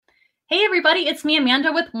Hey everybody, it's me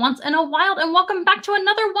Amanda with Once in a Wild, and welcome back to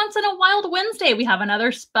another Once in a Wild Wednesday. We have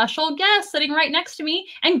another special guest sitting right next to me,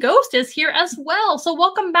 and Ghost is here as well. So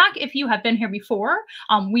welcome back if you have been here before.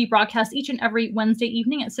 We broadcast each and every Wednesday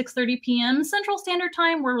evening at 6:30 p.m. Central Standard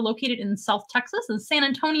Time. We're located in South Texas, in San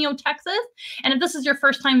Antonio, Texas. And if this is your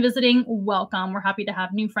first time visiting, welcome. We're happy to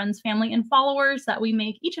have new friends, family, and followers that we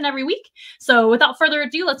make each and every week. So without further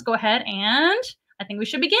ado, let's go ahead and I think we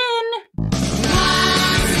should begin.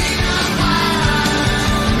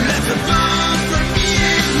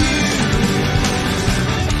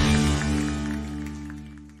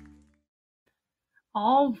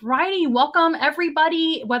 Alrighty, welcome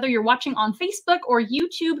everybody. Whether you're watching on Facebook or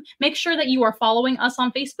YouTube, make sure that you are following us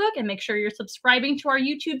on Facebook and make sure you're subscribing to our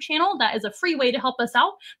YouTube channel. That is a free way to help us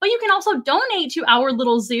out. But you can also donate to our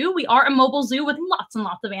little zoo. We are a mobile zoo with lots and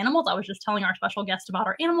lots of animals. I was just telling our special guest about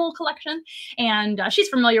our animal collection, and she's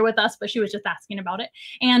familiar with us, but she was just asking about it.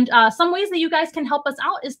 And some ways that you guys can help us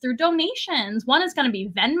out is through donations. One is going to be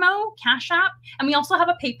Venmo, Cash App, and we also have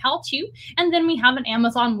a PayPal too. And then we have an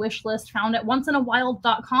Amazon wish list found at onceinawhile.com.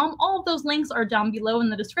 All of those links are down below in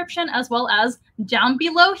the description, as well as down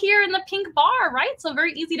below here in the pink bar, right? So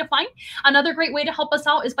very easy to find. Another great way to help us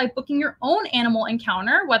out is by booking your own animal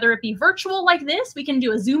encounter, whether it be virtual like this. We can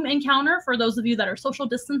do a Zoom encounter for those of you that are social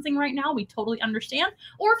distancing right now. We totally understand.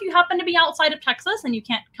 Or if you happen to be outside of Texas and you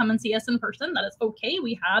can't come and see us in person, that is okay.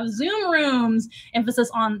 We have Zoom rooms,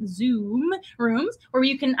 emphasis on Zoom rooms, where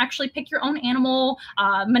you can actually pick your own animal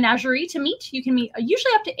menagerie to meet. You can meet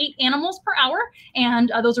usually up to 8 animals per hour.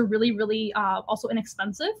 And those are really, really also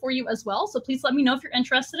inexpensive for you as well. So please let me know if you're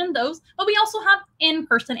interested in those. But we also have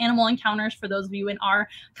in-person animal encounters for those of you in our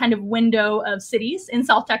kind of window of cities in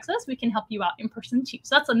South Texas. We can help you out in person too.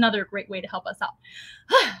 So that's another great way to help us out.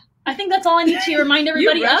 I think that's all I need to remind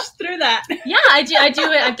everybody you rushed through that. Yeah, I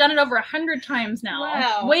do it. I've done it over 100 times now.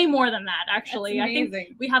 Wow. Way more than that, actually. That's I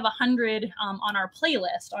think we have 100 on our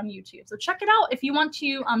playlist on YouTube. So check it out. If you want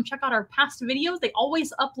to check out our past videos, they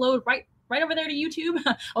always upload right over there to YouTube.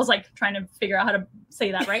 I was like trying to figure out how to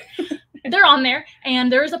say that right. They're on there,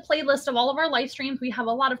 and there is a playlist of all of our live streams. We have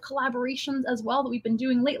a lot of collaborations as well that we've been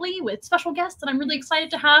doing lately with special guests, and I'm really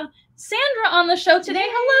excited to have Sandra on the show today.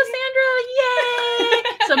 Hello, Sandra.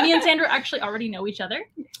 Yay! So me and Sandra actually already know each other.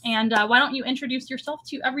 And why don't you introduce yourself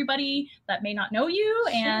to everybody that may not know you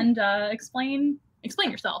and explain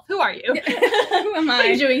yourself. Who are you? Who am I? What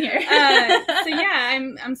are you doing here? So yeah,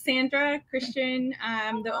 I'm Sandra Christian.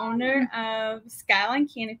 I'm the owner of Skyline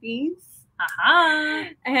Canopies. Aha.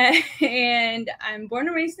 And I'm born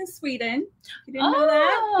and raised in Sweden. You didn't know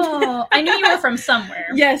that? Oh, I knew you were from somewhere.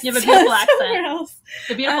 Yes. You have a beautiful accent. Else.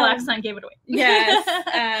 The beautiful accent gave it away.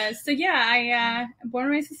 Yes. So yeah, I'm born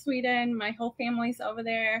and raised in Sweden. My whole family's over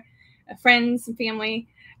there, friends and family.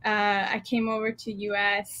 I came over to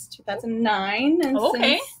US 2009, and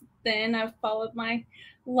since then I've followed my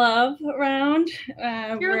love around.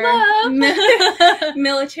 Your love.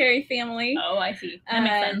 Military family. Oh, I see. That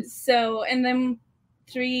makes sense. So, and then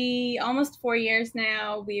almost 4 years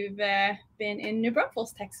now, we've been in New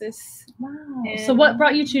Braunfels, Texas. Wow. So what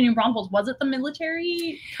brought you to New Braunfels? Was it the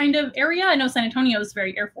military kind of area? I know San Antonio is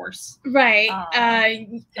very Air Force. Right.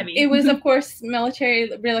 Heavy. It was, of course,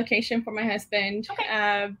 military relocation for my husband.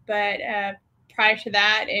 Okay. But prior to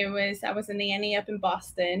that, I was a nanny up in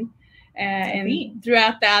Boston. And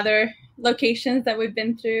throughout the other locations that we've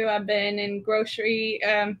been through, I've been in grocery,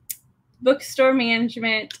 bookstore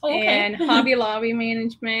management, and Hobby Lobby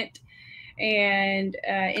management, and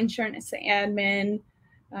insurance admin.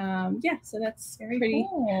 So that's pretty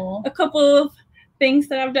cool. A couple of things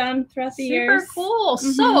that I've done throughout the years. Super cool.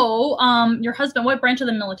 Mm-hmm. So, your husband, what branch of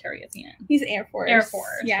the military is he in? He's Air Force. Air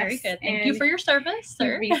Force. Yes. Very good. Thank you for your service,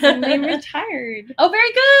 sir. He recently retired. Oh,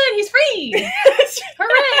 very good. He's free.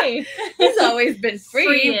 Hooray. He's always been free,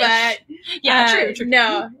 Free-ish. but yeah, true.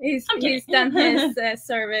 No, he's done his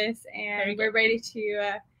service, and we're ready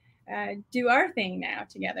to do our thing now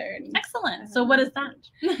together. And, excellent. So what is that?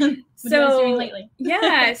 What are you doing lately?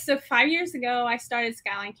 So 5 years ago, I started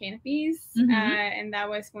Skyline Canopies, and that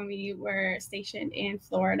was when we were stationed in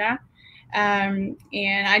Florida. And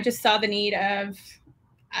I just saw the need of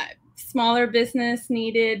smaller business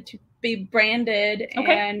needed to be branded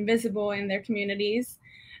and visible in their communities.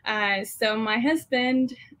 So my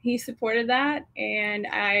husband, he supported that, and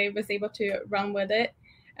I was able to run with it.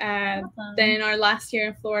 Then our last year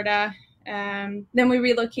in Florida, then we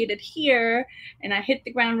relocated here, and I hit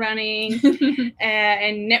the ground running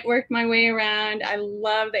and networked my way around. I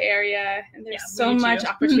love the area, and there's so much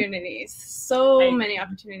opportunities, so many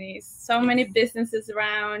opportunities, so many businesses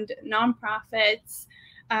around, nonprofits.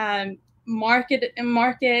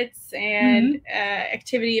 markets and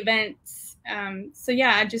activity events. So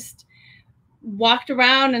yeah, I just walked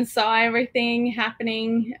around and saw everything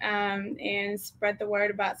happening, and spread the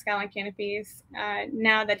word about Skyline Canopies.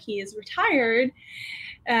 Now that he is retired,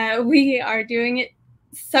 we are doing it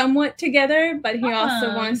somewhat together, but he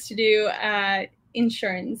also wants to do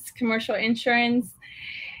insurance, commercial insurance.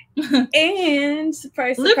 And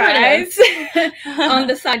surprise, surprise, on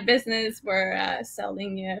the side business, we're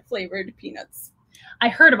selling flavored peanuts. I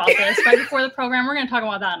heard about this right before the program. We're going to talk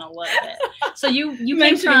about that in a little bit. So you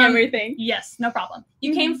came from everything. Yes, no problem.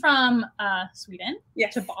 You came from Sweden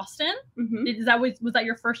to Boston. Was that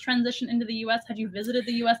your first transition into the U.S.? Had you visited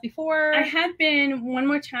the U.S. before? I had been one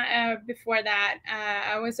more time before that.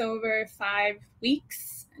 I was over 5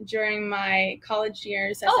 weeks during my college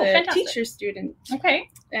years as a teacher student. Okay.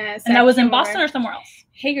 And that was in Boston or somewhere else?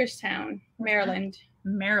 Hagerstown, Maryland.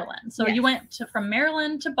 Maryland. So you went from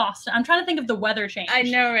Maryland to Boston. I'm trying to think of the weather change. I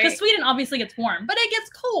know, right? Because Sweden obviously gets warm, but it gets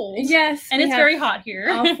cold. Yes. And it's very hot here.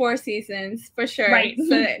 All 4 seasons, for sure. Right.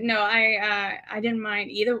 So no, I didn't mind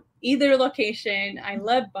either location. I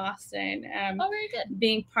love Boston. Very good.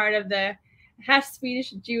 Being part of the half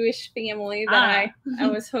Swedish Jewish family that I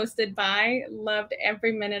was hosted by. Loved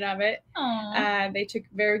every minute of it. They took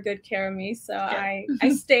very good care of me. So I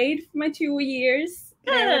stayed for my 2 years.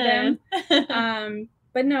 Good. With them.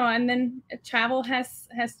 But no, and then travel has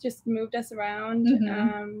just moved us around.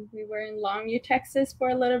 We were in Longview, Texas for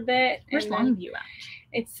a little bit. Where's Longview at?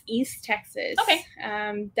 It's East Texas. Okay.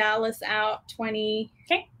 Dallas out 20.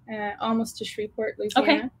 Okay. Almost to Shreveport,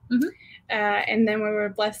 Louisiana. Okay. And then we were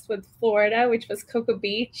blessed with Florida, which was Cocoa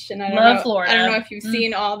Beach. And I love Florida. I don't know if you've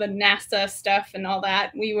seen all the NASA stuff and all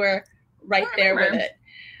that. We were right there with it.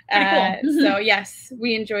 Cool. So yes,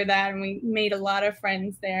 we enjoyed that, and we made a lot of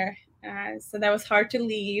friends there. So that was hard to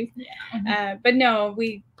leave. Yeah. But no,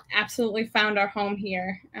 we absolutely found our home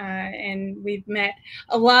here, and we've met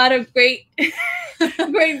a lot of great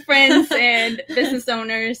friends and business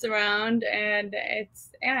owners around, and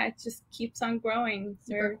it just keeps on growing.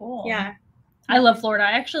 Super cool. Yeah. I love Florida.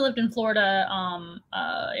 I actually lived in Florida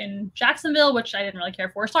in Jacksonville, which I didn't really care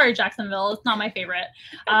for. Sorry, Jacksonville. It's not my favorite.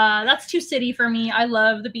 That's too city for me. I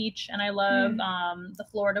love the beach, and I love the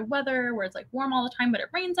Florida weather where it's like warm all the time, but it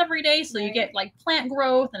rains every day. So you get like plant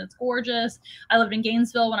growth, and it's gorgeous. I lived in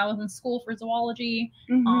Gainesville when I was in school for zoology.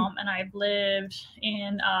 And I've lived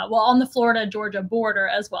in, on the Florida-Georgia border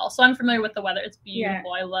as well. So I'm familiar with the weather. It's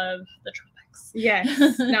beautiful. I love the tropics.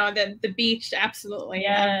 Yes. No, the beach, absolutely.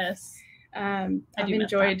 Yes. I've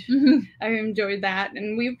enjoyed that,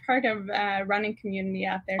 and we were part of a running community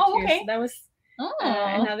out there too. Okay. So that was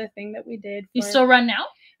another thing that we did. You still run now?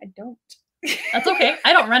 I don't. That's okay.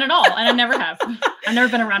 I don't run at all, and I never have. I've never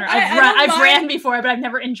been a runner. I've ran before, but I've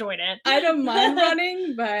never enjoyed it. I don't mind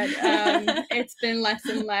running, but it's been less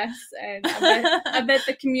and less. And I bet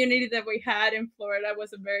the community that we had in Florida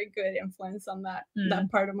was a very good influence on that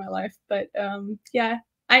part of my life. But I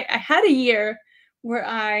had a year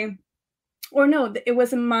where it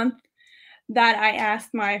was a month that I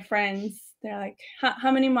asked my friends, they're like,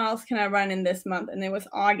 how many miles can I run in this month? And it was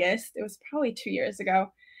August. It was probably 2 years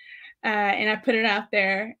ago. And I put it out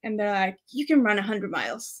there, and they're like, you can run 100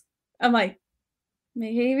 miles. I'm like,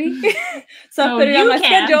 maybe. So I put it on my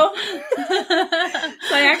schedule.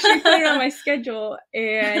 So I actually put it on my schedule,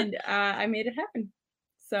 and I made it happen.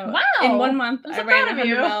 So in 1 month, I ran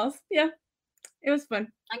 100 miles. Yeah. It was fun.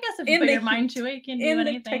 I guess if you put your mind to it, you can do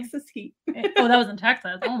anything. In the Texas heat. Oh, that was in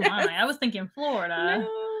Texas. Oh my! I was thinking Florida.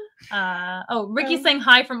 No. Ricky's saying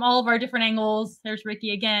hi from all of our different angles. There's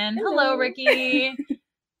Ricky again. Hello Ricky.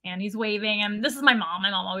 And he's waving. And this is my mom. My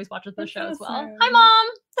mom always watches the show as well. Hi, Mom.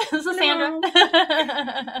 This is Sandra.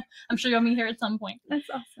 I'm sure you'll meet her at some point. That's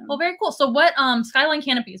awesome. Well, very cool. So what, Skyline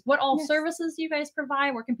Canopies, what all services do you guys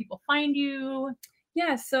provide? Where can people find you?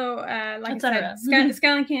 Yeah, so like I said,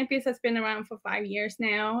 Skyline Canopies has been around for 5 years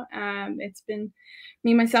now. It's been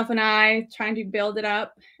me, myself, and I trying to build it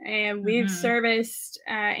up. And we've serviced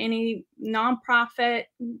any nonprofit,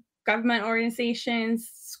 government organizations,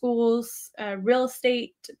 schools, real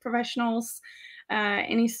estate professionals,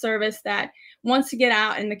 any service that wants to get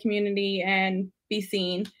out in the community and be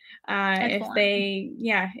seen.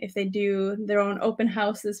 If they do their own open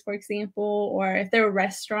houses, for example, or if they're a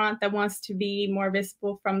restaurant that wants to be more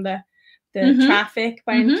visible from the traffic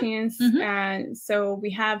by any chance. So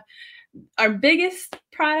we have our biggest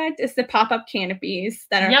product is the pop-up canopies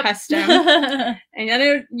that are custom. And I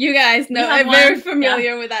know you guys know, I'm very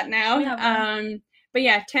familiar with that now. But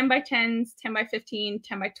yeah, 10 by 10s, 10 by 15,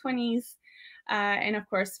 10 by 20s. And of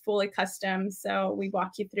course, fully custom. So we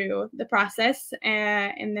walk you through the process.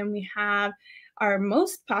 And then we have our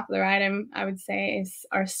most popular item, I would say, is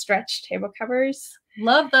our stretch table covers.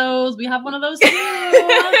 Love those. We have one of those too.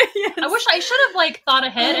 Yes. I wish I should have like thought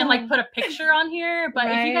ahead and like put a picture on here. But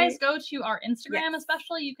if you guys go to our Instagram,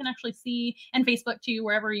 especially, you can actually see, and Facebook too,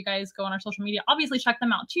 wherever you guys go on our social media. Obviously, check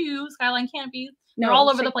them out too. Skyline Canopies. They're all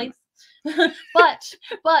over the place.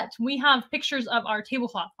 but we have pictures of our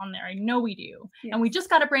tablecloth on there. I know we do. Yes. And we just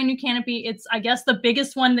got a brand new canopy. It's, I guess, the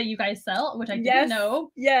biggest one that you guys sell, which I didn't know.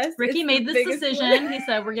 Yes. Ricky made this decision. He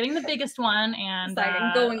said, we're getting the biggest one. And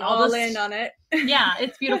I'm going all in on it. Yeah,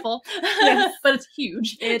 it's beautiful. Yes. But it's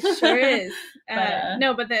huge. It sure is.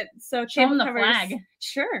 So show them the covers, flag.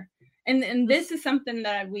 Sure. And this is something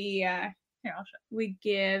that we we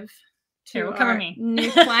give to our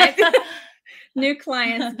new clients. New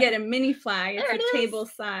clients get a mini flag. It's a table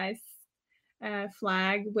size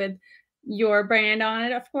flag with your brand on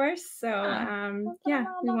it, of course. So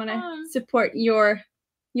we want to support your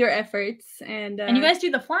efforts, and you guys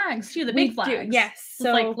do the flags too, the big flags. Yes,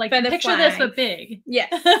 so like picture this but big. Yes,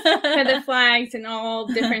 feather flags in all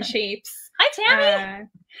different shapes. Hi,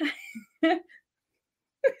 Tammy.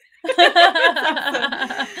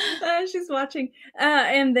 She's watching.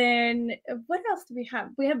 And then what else do we have?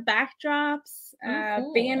 We have backdrops,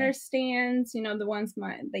 cool. banner stands, the ones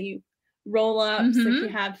that you roll up. So if you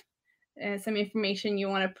have some information you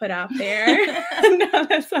want to put out there. No,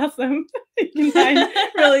 that's awesome. You can find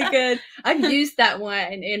really good. I've used that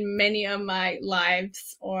one in many of my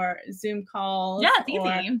lives or Zoom calls. Yeah, it's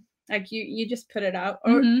easy. Like you just put it out,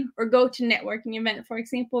 or go to networking event, for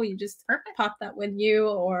example. You just pop that with you,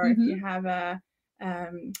 or if you have a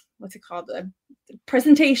what's it called, a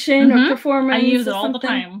presentation or performance. I use it all the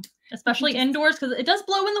time, especially indoors, because it does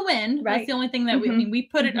blow in the wind. Right. That's the only thing that we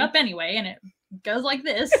put it up anyway, and it goes like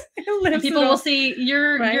this. And people will see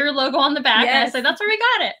your logo on the back, and I say that's where we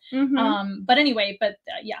got it. But anyway,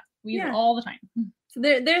 we use it all the time. So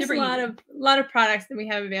there's a lot of products that we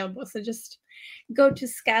have available. So just go to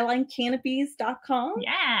skylinecanopies.com.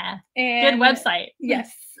 Yeah. And good website.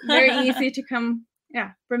 Yes. Very easy to come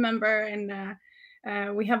remember. And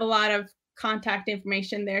we have a lot of contact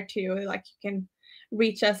information there too. Like you can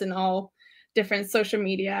reach us in all different social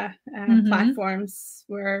media platforms.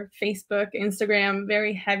 We're Facebook, Instagram,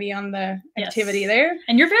 very heavy on the activity there.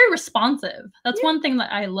 And you're very responsive. That's one thing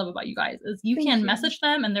that I love about you guys is you can message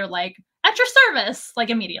them and they're like, at your service,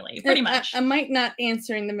 like immediately, pretty much. I might not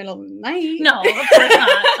answer in the middle of the night. No, of course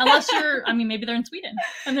not. Unless maybe they're in Sweden.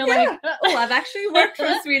 And they're like, I've actually worked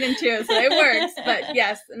from Sweden too, so it works. But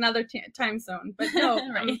yes, another time zone. But no,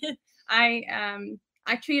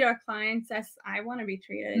 I treat our clients as I want to be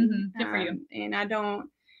treated. Good for you. And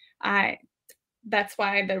that's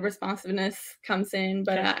why the responsiveness comes in.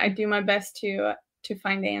 But I do my best to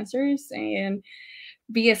find answers and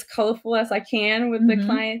be as colorful as I can with the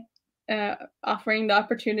client. Offering the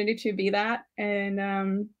opportunity to be that,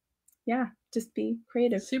 and just be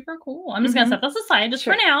creative. Super cool. I'm just gonna set this aside just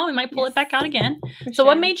for now. We might pull it back out again. So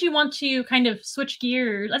what made you want to kind of switch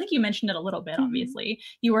gears? I think you mentioned it a little bit. Obviously,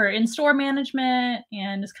 you were in store management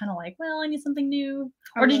and just kind of like, well, I need something new.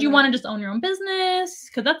 Or did you want to just own your own business?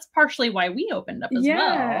 Because that's partially why we opened up as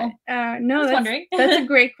well. No, that's a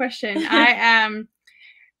great question.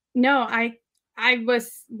 I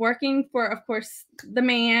was working for, of course, the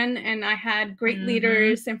man, and I had great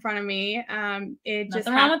leaders in front of me. It just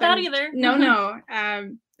nothing wrong with that either. No.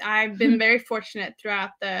 I've been very fortunate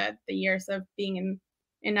throughout the years of being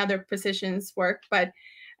in other positions work, but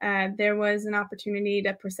there was an opportunity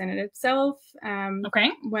that presented itself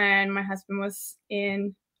when my husband was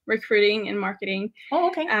in recruiting and marketing. Oh,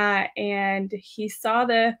 okay. And he saw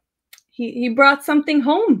he brought something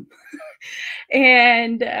home,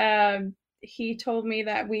 and he told me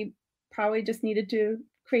that we probably just needed to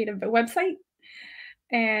create a website.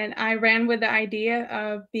 And I ran with the idea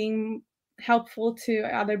of being helpful to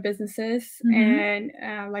other businesses. And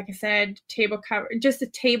like I said, just a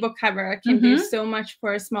table cover can do so much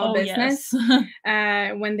for a small business.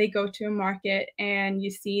 When they go to a market and you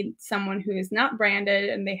see someone who is not branded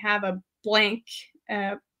and they have a blank,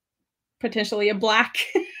 potentially a black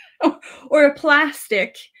or a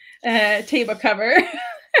plastic table cover.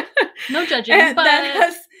 No judging, but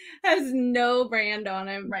that has no brand on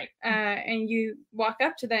them, right? And you walk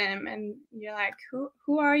up to them and you're like,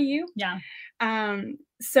 "Who are you?" Yeah.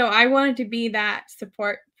 So I wanted to be that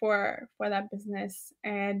support for that business,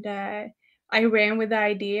 and I ran with the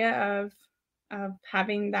idea of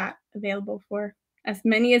having that available for as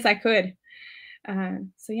many as I could.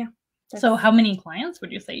 So how many clients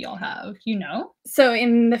would you say y'all have? So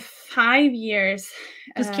in the 5 years.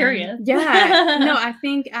 Just curious. Yeah. No, I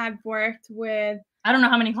think I've worked with. I don't know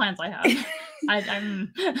how many clients I have.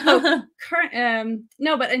 I'm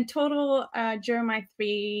No, but in total, during my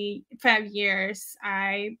 5 years,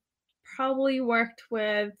 I probably worked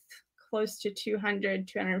with close to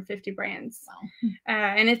 250 brands. Wow.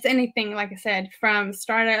 And it's anything, like I said, from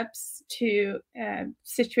startups to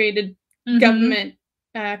situated Mhm. government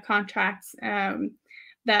contracts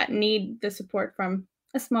that need the support from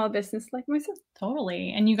a small business like myself.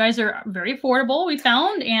 Totally. And you guys are very affordable, we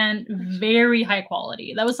found, and very high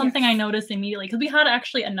quality. That was something I noticed immediately because we had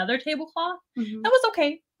actually another tablecloth that was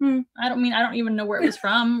okay. I don't even know where it was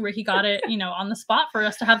from. Ricky got it, on the spot for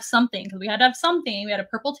us to have something because we had to have something. We had a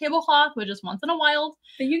purple tablecloth, which is once in a while.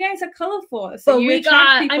 But you guys are colorful, so but you we attract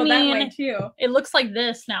got, people that way too. It looks like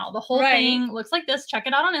this now. The whole Right. thing looks like this. Check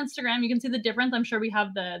it out on Instagram. You can see the difference. I'm sure we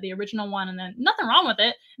have the original one, and then nothing wrong with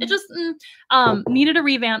it. It just needed a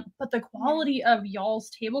revamp, but the quality of y'all's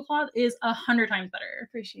tablecloth is 100 times better.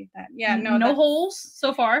 Appreciate that. Yeah, no holes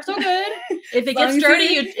so far, so good. If it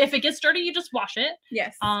gets dirty, you just wash it.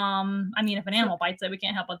 Yes. I mean, if an animal bites it, we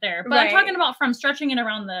can't help it there. But I'm talking about from stretching it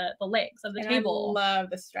around the legs of the table. I love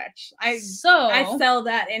the stretch. I sell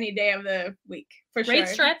that any day of the week for sure. Great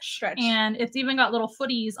stretch. And it's even got little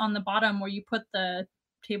footies on the bottom where you put the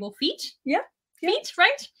table feet. Yep. Feet,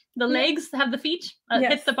 right? The legs have the feet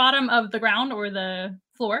hit the bottom of the ground or the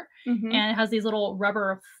floor, and it has these little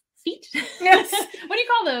rubber feet. Yes. What do you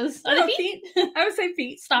call those? Are they feet? I would say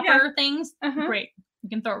feet. Stopper things. Great. You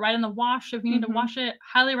can throw it right in the wash if you need to wash it.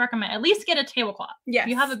 Highly recommend. At least get a tablecloth. Yes. If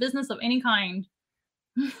you have a business of any kind.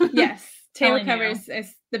 Yes. Table covers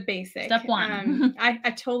is the basic. Step one. I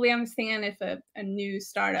totally understand if a new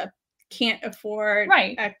startup can't afford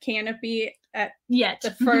a canopy at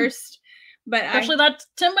the first. But especially that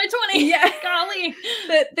 10 by 20. Yeah. Golly.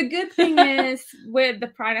 The good thing is with the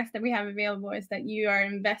products that we have available is that you are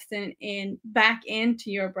investing back into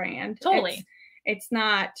your brand. Totally. It's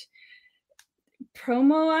not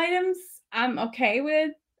promo items I'm okay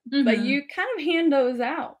with, but you kind of hand those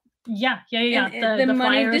out. Yeah. And the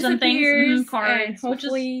money flyers and things, cards, and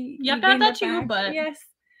hopefully you have to have that too. But yes,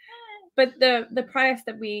 but the products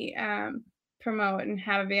that we promote and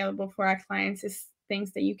have available for our clients is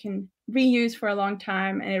things that you can reuse for a long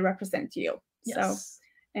time, and it represents you. Yes. So,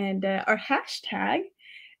 and our hashtag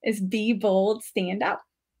is Be Bold, Stand Out.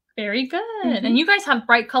 Very good. And you guys have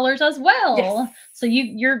bright colors as well. Yes. So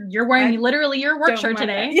you're wearing literally your work shirt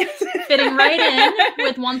today. Yes. Fitting right in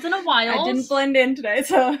with Once in a Wild. I didn't blend in today,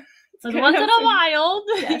 so Once in a Wild.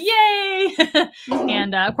 Yes. Yay.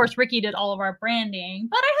 And of course Ricky did all of our branding,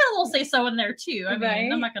 but I had a little say so in there too. I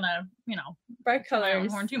mean, I'm not gonna, bright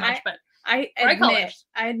colors horn too much, but I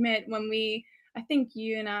admit when I think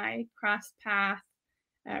you and I crossed paths.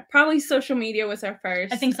 Probably social media was our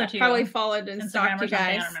first. I think so too. Probably followed and stalked you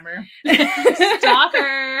guys. I don't remember.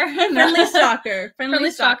 Stalker.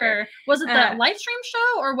 Friendly stalker. Was it the live stream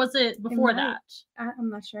show or was it before that?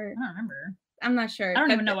 I'm not sure. I don't remember. I'm not sure. I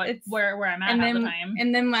don't even know where I'm at the time.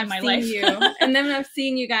 And then I've seen life. you. And then I've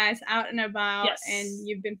seen you guys out and about, and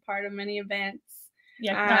you've been part of many events.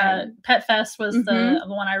 Yeah, Pet Fest was the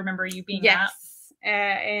one I remember you being at.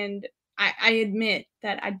 And I admit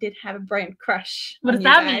that I did have a brand crush. What does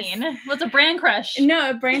that mean? What's a brand crush?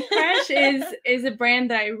 No, a brand crush is a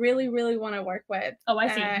brand that I really, really want to work with. Oh,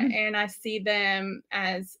 I see. And I see them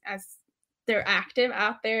as they're active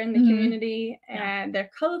out there in the community, and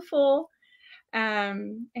they're colorful.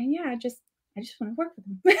 And yeah, I just want to work with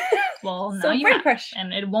them. Well, now so you have, crush.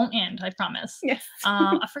 And it won't end, I promise. Yes.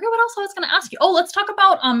 I forget what else I was going to ask you. Oh, let's talk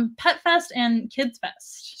about Pet Fest and Kids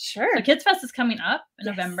Fest. Sure. So Kids Fest is coming up in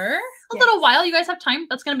November. A little while. You guys have time.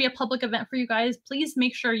 That's going to be a public event for you guys. Please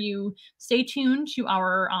make sure you stay tuned to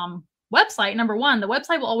our website. Number one, the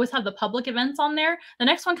website will always have the public events on there. The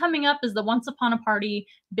next one coming up is the Once Upon a Party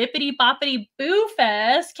Bippity Boppity Boo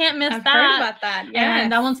Fest. Can't miss I've that. Heard about that. Yes.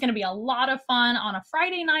 And that one's going to be a lot of fun on a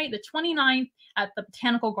Friday night, the 29th, at the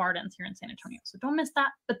Botanical Gardens here in San Antonio. So don't miss that.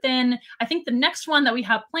 But then I think the next one that we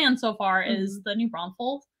have planned so far is the New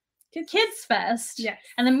Braunfels Kids Fest. Yes.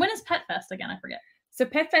 And then when is Pet Fest again? I forget. So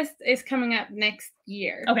Pet Fest is coming up next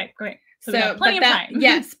year. Okay, great. So we have plenty of time.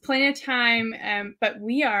 Yes, plenty of time. But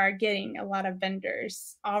we are getting a lot of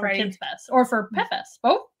vendors already. For Kids Fest or for Pet Fest?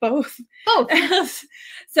 Both? Both.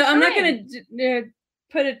 So I'm not going to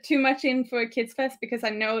put it too much in for Kids Fest because I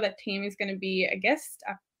know that Tammy's going to be a guest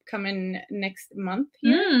coming next month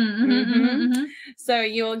here. So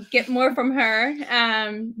you'll get more from her.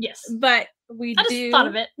 Yes. But I just thought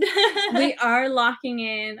of it. We are locking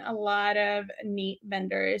in a lot of neat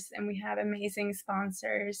vendors, and we have amazing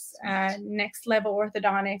sponsors. Next Level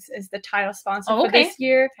Orthodontics is the title sponsor for this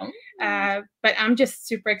year. But I'm just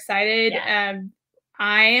super excited.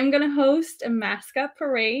 I am going to host a mascot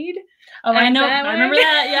parade. Oh, I know. I remember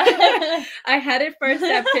that. Yeah. I had it first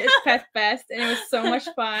at Pet Fest, and it was so much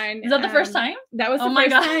fun. Is that the first time? That was the first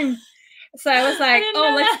time. So I was like,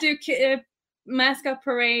 let's do mascot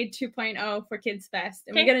parade 2.0 for Kids Fest.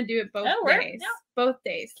 And we're going to do it both days. Yeah. Both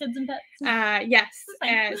days. Kids and pets. Yes.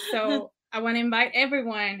 So I want to invite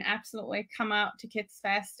everyone, absolutely come out to Kids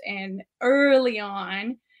Fest. And early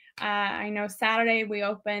on, I know Saturday we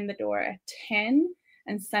open the door at 10,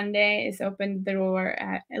 and Sunday is open the door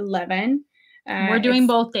at 11. We're doing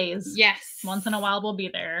both days. Yes. Once in a while we'll be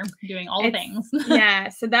there doing all the things. Yeah.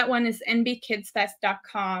 So that one is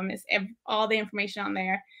nbkidsfest.com. Is all the information on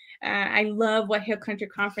there. I love what Hill Country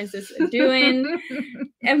Conference is doing.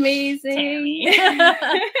 Amazing. Tammy.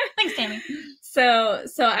 Thanks, Tammy. So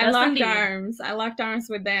I locked arms. I locked arms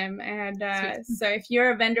with them. And so if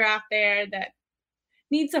you're a vendor out there that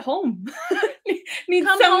needs a home, needs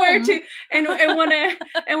come somewhere home. To and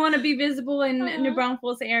want to be visible in New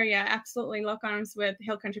Braunfels area, absolutely lock arms with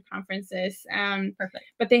Hill Country Conferences. Perfect.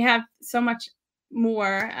 But they have so much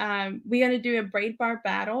more. We're going to do a braid bar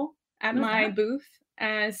battle at my booth.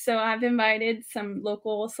 So I've invited some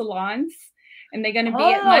local salons, and they're going to be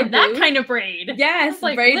at my booth. That kind of braid. Yes,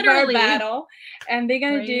 like braid bar battle. And they're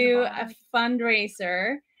going to do a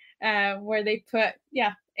fundraiser where they put,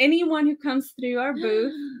 anyone who comes through our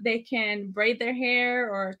booth, they can braid their hair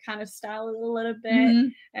or kind of style it a little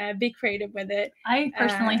bit, be creative with it. I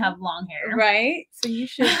personally have long hair. Right? So you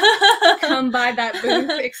should come by that booth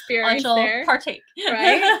experience there. Partake.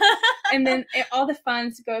 Right? And then all the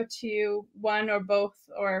funds go to one or both,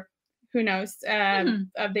 or who knows,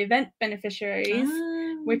 of the event beneficiaries,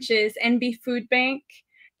 which is NB Food Bank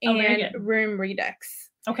and Room Redux.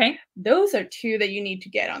 Okay. Those are two that you need to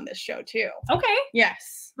get on this show too. Okay.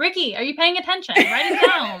 Yes. Ricky, are you paying attention? Write it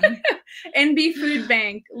down. NB Food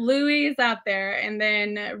Bank. Louie is out there. And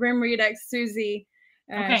then Rim Redux, Susie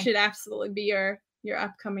should absolutely be your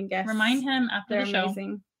upcoming guest. Remind him after the show.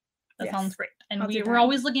 Amazing. That sounds great. And we're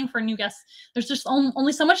always looking for new guests. There's just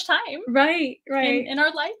only so much time. Right. In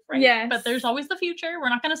our life, right? Yes. But there's always the future. We're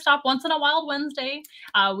not going to stop once in a wild Wednesday.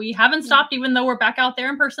 We haven't stopped, even though we're back out there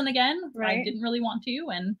in person again. Right. I didn't really want to,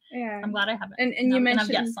 and I'm glad I haven't. And you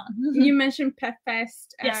mentioned you mentioned Pet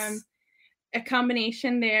Fest. Yes. A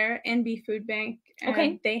combination there, NB Food Bank.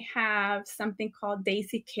 They have something called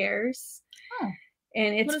Daisy Cares. Oh.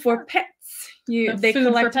 And it's for pets. They food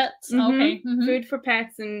collect for pets. Food for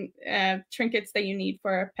pets and trinkets that you need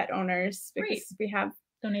for pet owners, because we have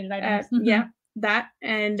donated items. That,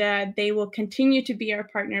 and they will continue to be our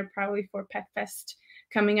partner probably for Pet Fest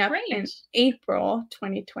coming up in April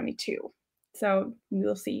 2022. So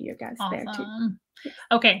we'll see you guys there too.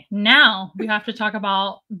 Okay, now we have to talk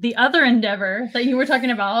about the other endeavor that you were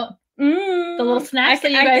talking about. The little snacks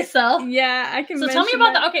that you guys sell. Yeah, I can. So tell me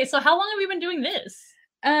about that. Okay, so how long have you been doing this?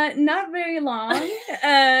 Not very long,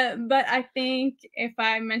 but I think if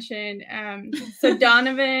I mention, so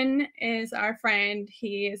Donovan is our friend.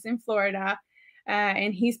 He is in Florida,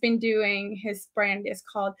 and he's been doing, his brand is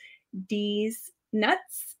called D's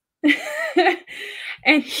Nuts.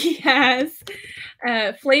 And he has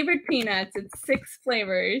flavored peanuts. It's 6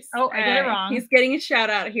 flavors. Oh, I did it wrong. He's getting a shout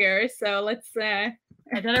out here, so let's.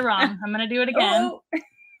 I did it wrong. I'm gonna do it again.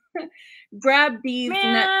 Grab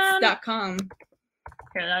nuts.com.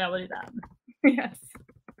 Here, I gotta do that. Yes.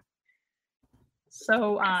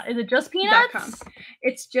 So, is it just peanuts?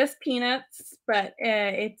 It's just peanuts, but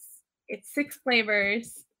it's 6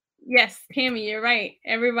 flavors. Yes, Tammy, you're right.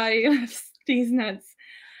 Everybody loves these nuts.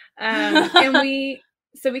 And we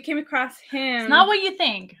came across him. It's not what you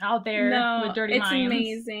think out there with dirty minds.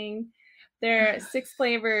 It's amazing. There are 6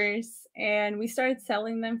 flavors, and we started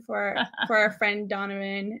selling them for our friend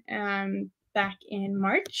Donovan back in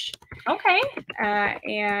March. Okay.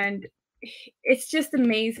 And it's just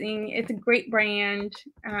amazing. It's a great brand.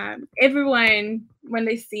 Everyone, when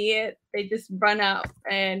they see it, they just run up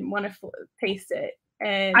and want to taste it.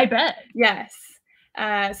 And I bet. Yes.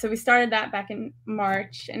 So we started that back in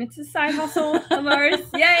March, and it's a side hustle of ours.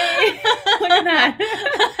 Yay! Look at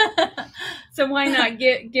that. So why not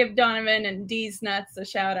give Donovan and D's Nuts a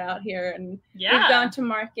shout out here? And we've gone to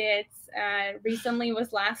markets. Recently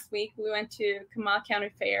was last week. We went to Kamal County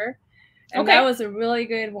Fair, and that was a really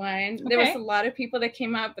good one. There was a lot of people that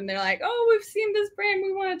came up, and they're like, "Oh, we've seen this brand.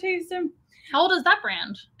 We want to taste them." How old is that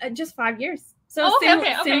brand? Just 5 years. So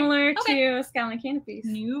similar to Skyline Canopies.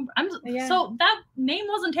 So that name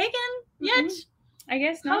wasn't taken yet? I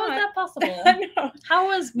guess not. How is that possible? I know. How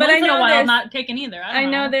was once in a while not taken either? I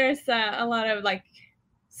know there's a lot of like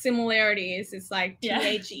similarities. It's like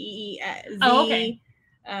THEEZ.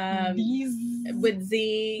 with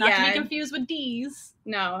Z. Not to be confused with D's.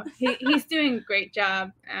 No, he's doing a great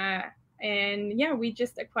job. And yeah, we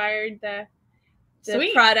just acquired the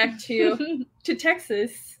product to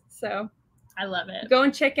Texas. So I love it. Go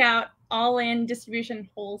and check out All In Distribution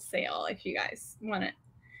Wholesale if you guys want to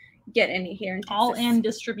get any here in Texas. All In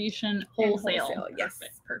Distribution Wholesale. Yes.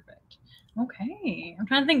 Perfect. Okay. I'm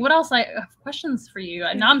trying to think what else I have questions for you.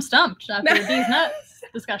 Now I'm stumped after these nuts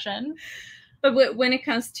discussion. But when it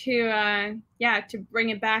comes to to bring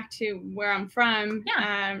it back to where I'm from,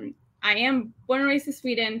 I am born and raised in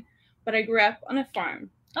Sweden, but I grew up on a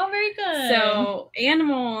farm. Oh, very good. So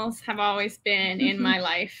animals have always been in my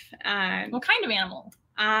life. What kind of animal?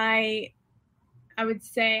 I would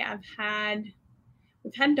say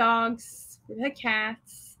we've had dogs, we've had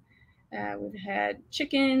cats, we've had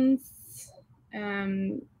chickens.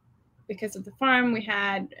 Because of the farm, we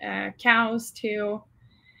had cows too.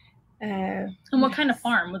 And what kind of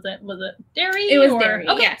farm was it? Was it dairy? It was dairy.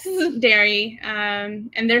 Okay. Yes, dairy. And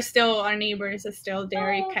they're still our neighbors are still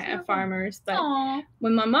dairy kind of farmers. But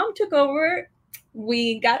when my mom took over,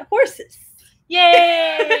 we got horses.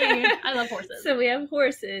 Yay! I love horses. So we have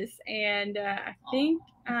horses, and I think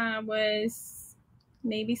I was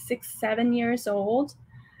maybe 6-7 years old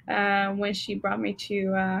when she brought me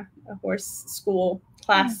to a horse school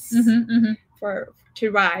class to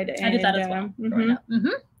ride. And, I did that as well. Growing up.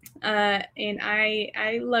 And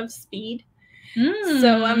I love speed.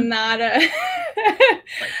 So I'm not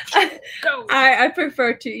go. I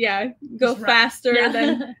prefer to go just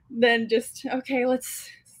faster than just let's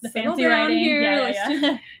the fancy riding here.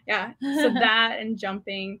 So that and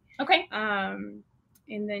jumping. Okay. And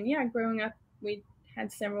then growing up we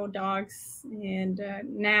had several dogs, and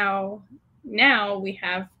now we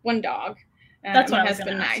have one dog. That's what my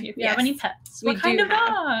husband and I. Do you have any pets? What kind of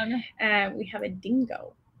dog? We have a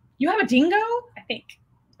dingo. You have a dingo? I think.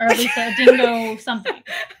 Or at least a dingo something.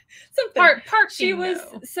 Part she dingo.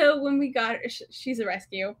 Was so when we got her, she's a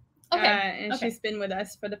rescue. Okay. And she's been with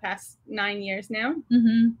us for the past 9 years now.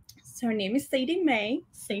 So her name is Sadie Mae.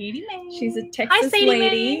 Sadie Mae. She's a Texas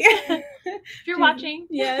lady. If you're watching.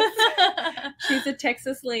 Yes. She's a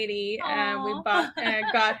Texas lady. We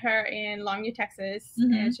got her in Longview, Texas,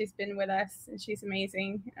 and she's been with us, and she's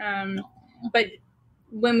amazing. But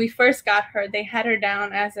when we first got her, they had her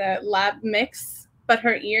down as a lab mix, but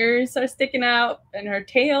her ears are sticking out and her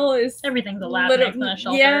tail is everything's a lab mix in a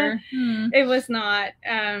shelter. It was not.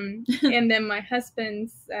 And then my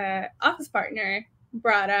husband's office partner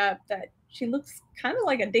brought up that she looks kind of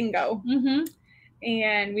like a dingo.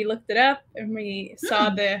 And we looked it up and we saw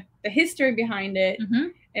the history behind it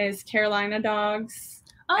is Carolina dogs.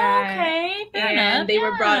 Okay, fair enough. And they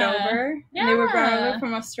were brought over. Yeah. They were brought over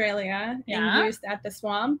from Australia and used at the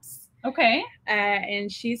swamps. Okay. And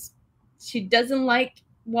she doesn't like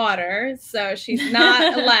water, so she's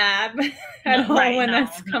not a lab at all when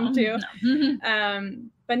that's come to.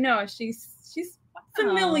 But no, she's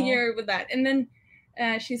familiar with that. And then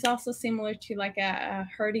she's also similar to like a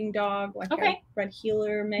herding dog, like a red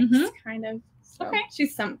healer mix kind of. So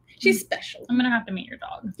she's special. I'm gonna have to meet your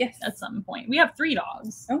dog. Yes, at some point. We have 3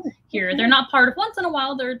 dogs here. They're not part of Once in a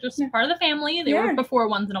While. They're just part of the family. They were before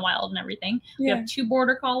Once in a While and everything. We have 2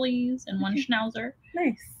 border collies and 1 schnauzer.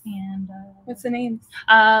 Nice. And what's the names?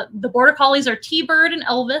 The border collies are T-Bird and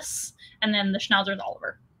Elvis, and then the schnauzer is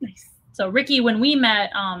Oliver. Nice. So Ricky, when we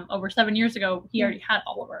met over 7 years ago, he already had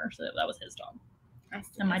Oliver, so that was his dog.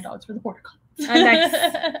 And my dogs were the border collies. Nice.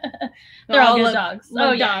 They're all good dogs.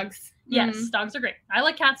 Dogs. Yes, dogs are great. I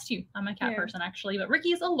like cats too. I'm a cat person actually, but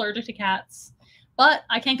Ricky's allergic to cats. But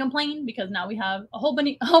I can't complain because now we have a whole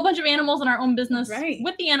bunch of animals in our own business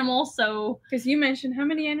with the animals. So because you mentioned how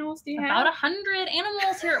many animals do you have? About 100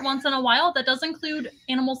 animals here at Once in a While. That does include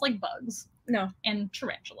animals like bugs. No. And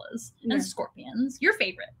tarantulas and scorpions. Your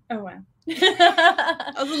favorite. Oh wow.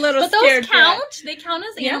 I was a little scared. But those count. They count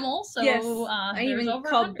as animals. So I even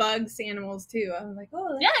called bugs animals too. I was like,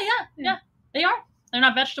 oh. Yeah. They are. They're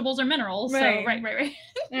not vegetables or minerals. Right. So right.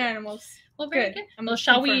 They're animals. Well, very good. Well,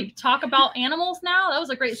 shall we talk about animals now? That was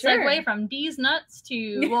a great segue from D's nuts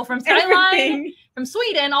to from Skyline, from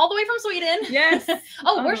Sweden, all the way from Sweden. Yes.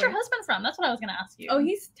 Where's your husband from? That's what I was going to ask you. Oh,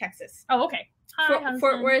 he's Texas. Oh, okay. Hi,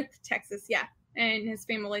 Fort Worth, Texas. Yeah, and his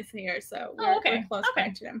family's here, so we're close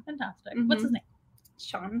friends to them. Fantastic. What's his name?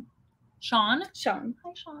 Sean. Sean.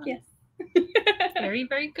 Hi, Sean. Yes. Very,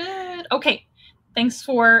 very good. Okay. Thanks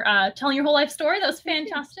for telling your whole life story. That was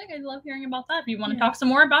fantastic. I love hearing about that. If you want to talk some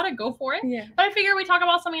more about it, go for it. Yeah. But I figure we talk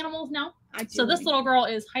about some animals now. So this little girl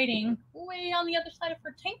is hiding way on the other side of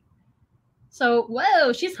her tank. So,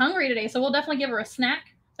 whoa, she's hungry today. So we'll definitely give her a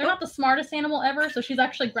snack. They're not the smartest animal ever, so she's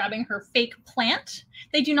actually grabbing her fake plant.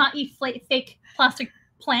 They do not eat fake plastic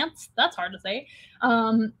plants. That's hard to say.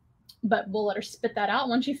 But we'll let her spit that out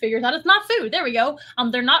when she figures out it's not food. There we go.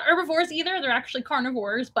 They're not herbivores either. They're actually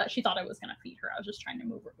carnivores, but she thought I was going to feed her. I was just trying to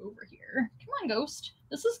move her over here. Come on, Ghost.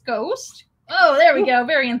 This is Ghost. Oh, there we go.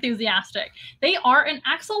 Very enthusiastic. They are an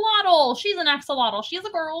axolotl. She's an axolotl. She's a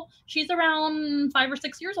girl. She's around 5 or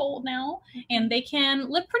 6 years old now, and they can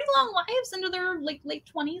live pretty long lives into their late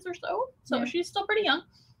 20s or so. So she's still pretty young.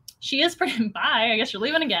 She is pretty. Bye. I guess you're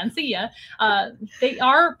leaving again. See ya. They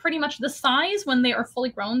are pretty much this size when they are fully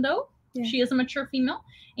grown, though. Yeah. She is a mature female,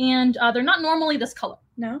 and they're not normally this color.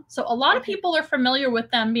 No. So a lot of people are familiar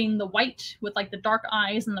with them being the white with like the dark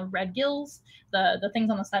eyes and the red gills. The things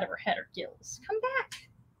on the side of her head are gills. Come back.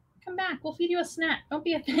 Come back. We'll feed you a snack. Don't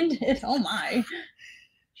be offended. Oh my.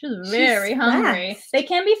 She's very hungry. They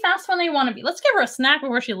can be fast when they want to be. Let's give her a snack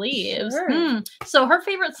before she leaves. Sure. So her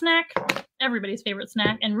favorite snack, everybody's favorite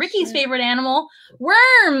snack, and Ricky's favorite animal,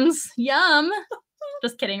 worms. Yum.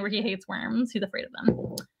 Just kidding. Ricky hates worms. He's afraid of them.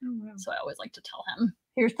 Oh, wow. So I always like to tell him,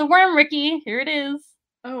 here's the worm, Ricky. Here it is.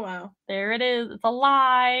 Oh, wow. There it is. It's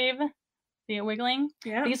alive. See it wiggling?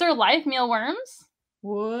 Yeah. These are live mealworms.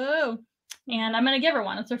 Whoa. And I'm going to give her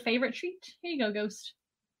one. It's her favorite treat. Here you go, Ghost.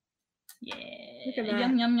 Yeah. Look at that.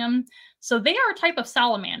 Yum, yum, yum. So they are a type of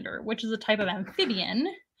salamander, which is a type of amphibian,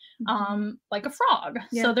 like a frog.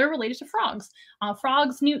 Yeah. So they're related to frogs.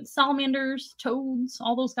 Frogs, newts, salamanders, toads,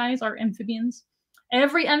 all those guys are amphibians.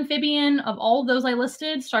 Every amphibian of all of those I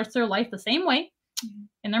listed starts their life the same way,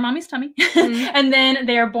 in their mommy's tummy. And then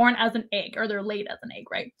they are born as an egg, or they're laid as an egg,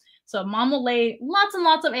 right? So mom will lay lots and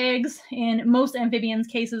lots of eggs. In most amphibians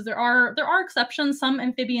cases, there are exceptions. Some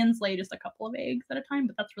amphibians lay just a couple of eggs at a time,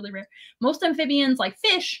 but that's really rare. Most amphibians, like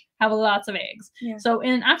fish, have lots of eggs. Yeah. So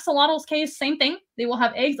in an axolotl's case, same thing. They will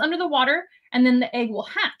have eggs under the water, and then the egg will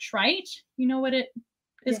hatch, right? You know what it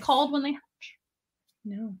is called when they hatch?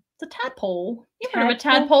 No. It's a tadpole. You've heard of a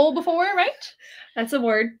tadpole before, right? That's a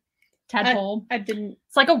word. Tadpole. I didn't.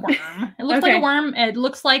 It's like a worm. It looks like a worm. It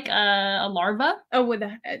looks like a larva. Oh,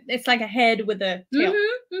 it's like a head with a tail.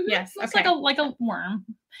 Yes. It's like a worm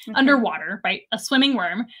underwater, right? A swimming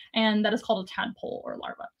worm, and that is called a tadpole or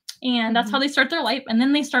larva. And that's how they start their life, and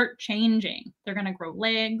then they start changing. They're going to grow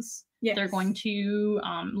legs. Yes. They're going to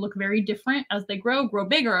look very different as they grow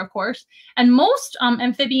bigger, of course. And most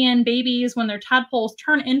amphibian babies, when they're tadpoles,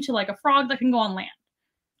 turn into like a frog that can go on land.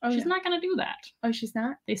 Oh, she's not going to do that. Oh, she's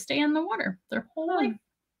not? They stay in the water their whole life.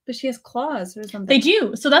 But she has claws or something. They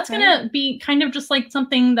do. So that's going to be kind of just like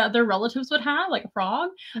something that their relatives would have, like a frog.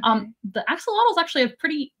 Okay. The axolotls actually a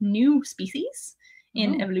pretty new species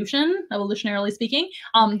in evolution, evolutionarily speaking.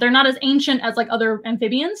 They're not as ancient as like other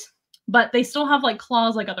amphibians, but they still have like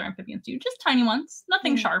claws like other amphibians do, just tiny ones,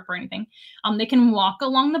 nothing sharp or anything. They can walk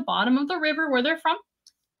along the bottom of the river where they're from.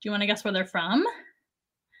 Do you want to guess where they're from?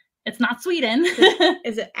 It's not Sweden.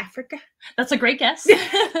 Is it Africa? That's a great guess.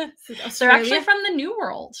 They're actually from the New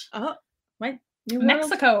World. Oh, what?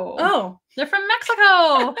 Mexico. Oh. They're from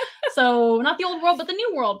Mexico. So not the old world, but the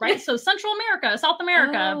New World, right? So Central America, South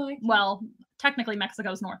America. Oh, well, technically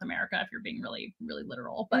Mexico's North America if you're being really, really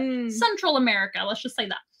literal. But Central America, let's just say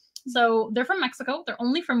that. So they're from Mexico. They're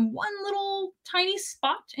only from one little tiny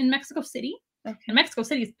spot in Mexico City. Okay. And Mexico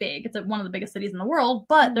City is big. It's one of the biggest cities in the world.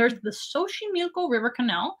 But there's the Xochimilco River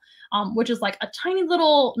Canal, which is like a tiny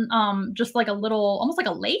little, just like a little, almost like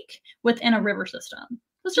a lake within a river system.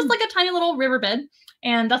 It's just like a tiny little riverbed.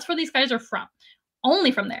 And that's where these guys are from.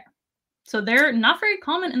 Only from there. So they're not very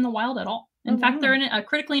common in the wild at all. In fact, they're a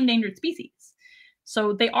critically endangered species.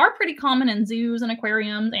 So they are pretty common in zoos and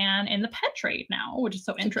aquariums and in the pet trade now, which is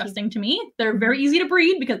so interesting to me. They're very easy to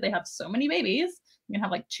breed because they have so many babies. You can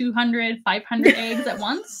have like 200, 500 eggs at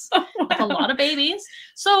once. That's a lot of babies.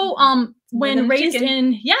 So when raised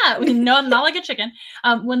in, not like a chicken.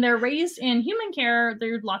 When they're raised in human care,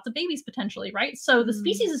 there's lots of babies potentially, right? So the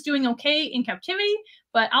species is doing okay in captivity,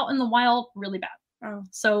 but out in the wild, really bad. Oh.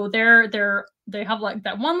 So they have like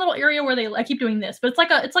that one little area where I keep doing this, but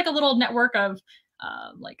it's like a little network of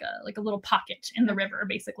like a little pocket in the river,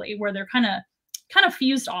 basically, where they're kind of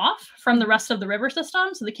fused off from the rest of the river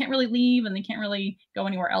system, so they can't really leave and they can't really go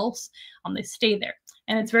anywhere else. They stay there,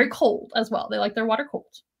 and it's very cold as well. They like their water cold.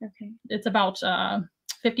 Okay, it's about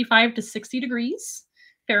 55 to 60 degrees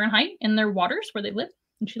Fahrenheit in their waters where they live,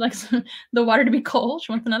 and she likes the water to be cold.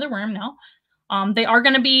 She wants another worm now. They are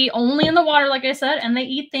going to be only in the water, like I said, and they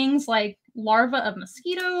eat things like larvae of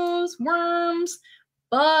mosquitoes, worms,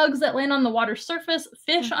 bugs that land on the water surface,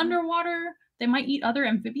 fish underwater. They might eat other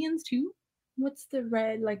amphibians too. What's the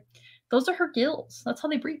red, like? Those are her gills. That's how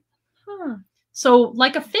they breathe. Huh. So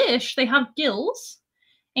like a fish, they have gills,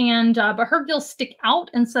 And but her gills stick out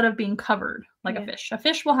instead of being covered like a fish. A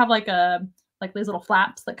fish will have like these little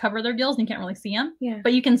flaps that cover their gills and you can't really see them. Yeah.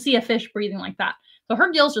 But you can see a fish breathing like that. So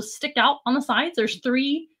her gills just stick out on the sides. There's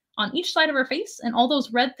 3 on each side of her face, and all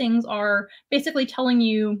those red things are basically telling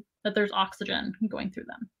you that there's oxygen going through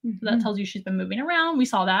them. So that tells you she's been moving around. We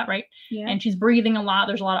saw that, right? Yeah. And she's breathing a lot.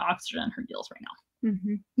 There's a lot of oxygen in her gills right now.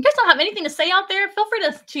 Mm-hmm. You guys don't have anything to say out there, feel free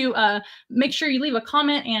to make sure you leave a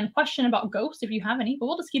comment and question about ghosts if you have any, but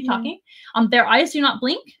we'll just keep talking. Their eyes do not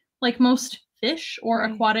blink like most fish or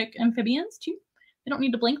aquatic amphibians too. They don't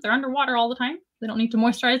need to blink. They're underwater all the time. They don't need to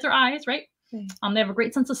moisturize their eyes, right? They have a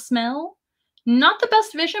great sense of smell. Not the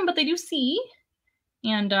best vision, but they do see.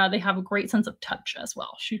 And they have a great sense of touch as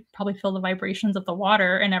well. She'd probably feel the vibrations of the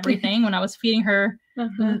water and everything when I was feeding her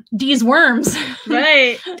these worms.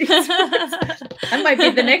 Right. That might be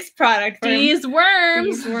the next product. These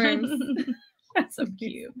worms. These worms. That's so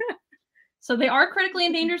cute. So they are critically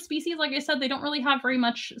endangered species. Like I said, they don't really have very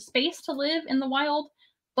much space to live in the wild.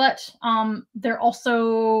 But they're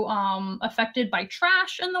also affected by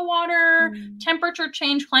trash in the water, temperature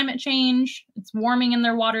change, climate change. It's warming in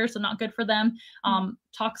their water, so not good for them.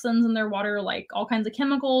 Toxins in their water, like all kinds of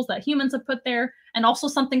chemicals that humans have put there, and also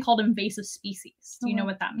something called invasive species. Do you know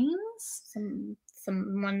what that means?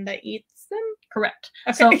 Someone that eats them? Correct.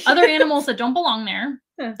 Okay. So other animals that don't belong there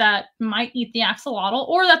that might eat the axolotl,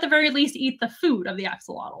 or at the very least eat the food of the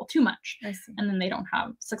axolotl too much. I see. And then they don't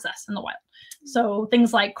have success in the wild. So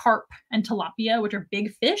things like carp and tilapia, which are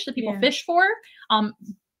big fish that people fish for.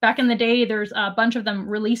 Back in the day, there's a bunch of them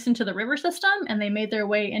released into the river system, and they made their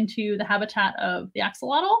way into the habitat of the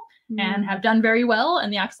axolotl and have done very well.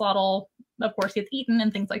 And the axolotl, of course, gets eaten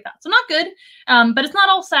and things like that. So not good, but it's not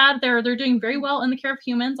all sad. They're doing very well in the care of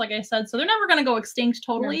humans, like I said. So they're never going to go extinct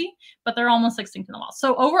totally, but they're almost extinct in the wild.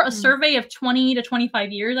 So over a survey of 20 to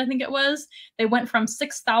 25 years, I think it was, they went from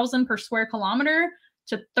 6,000 per square kilometer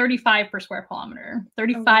to 35 per square kilometer,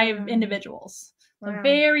 35 individuals. So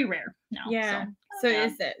very rare now. Yeah. So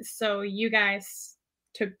is it, so you guys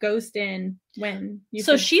took Ghost in when you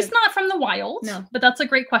so she's not from the wild, but that's a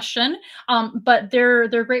great question. But they're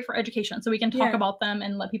great for education, so we can talk about them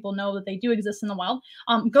and let people know that they do exist in the wild.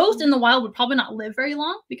 Ghost in the wild would probably not live very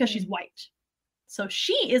long because she's white. So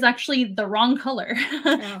she is actually the wrong color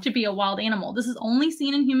to be a wild animal. This is only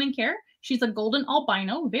seen in human care. She's a golden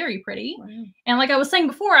albino, very pretty. Wow. And like I was saying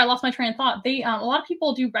before, I lost my train of thought. They a lot of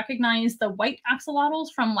people do recognize the white axolotls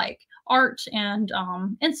from like art and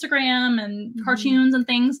Instagram and cartoons and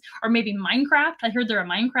things, or maybe Minecraft. I heard they're a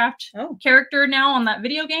Minecraft character now on that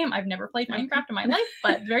video game. I've never played Minecraft in my life,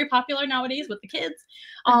 but very popular nowadays with the kids.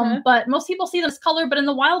 But most people see them as color, but in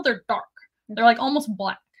the wild, they're dark. They're like almost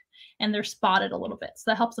black, and they're spotted a little bit.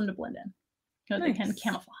 So that helps them to blend in because they can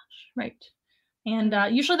camouflage, right? And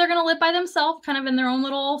usually they're going to live by themselves, kind of in their own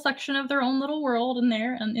little section of their own little world in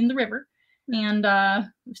there and in the river. And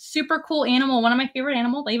super cool animal. One of my favorite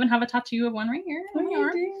animals. I even have a tattoo of one right here on my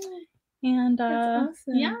arm. And that's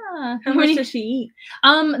awesome. Yeah. How much does she eat?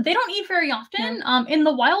 They don't eat very often. In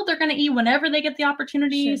the wild, they're going to eat whenever they get the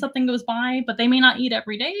opportunity. Something goes by, but they may not eat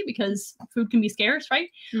every day because food can be scarce, right?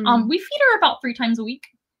 We feed her about 3 times a week.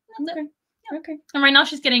 Okay. And right now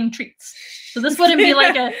she's getting treats. So this wouldn't be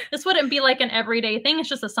like an everyday thing. It's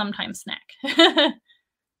just a sometimes snack.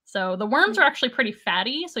 So the worms are actually pretty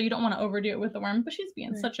fatty, so you don't want to overdo it with the worm, but she's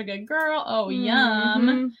being such a good girl. Oh, yum.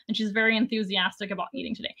 And she's very enthusiastic about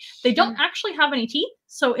eating today. They don't actually have any teeth,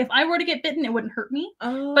 so if I were to get bitten, it wouldn't hurt me.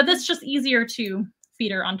 But it's just easier to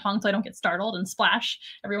feed her on tongue so I don't get startled and splash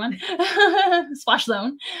everyone. Splash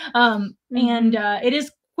zone. And it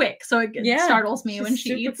is quick, so it startles me when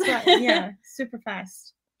she eats. Super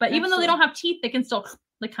fast. But even though they don't have teeth, they can still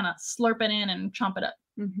like kind of slurp it in and chomp it up.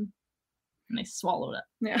 And they swallow it.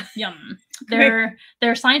 Yeah. Yum.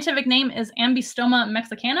 Their scientific name is Ambystoma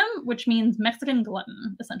mexicanum, which means Mexican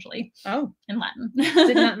glutton, essentially. Oh. In Latin.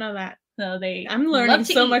 Did not know that. So I'm learning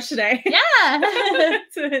so much today. Yeah.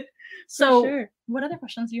 So sure. What other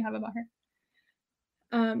questions do you have about her?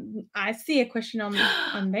 I see a question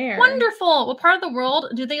on there. Wonderful. What part of the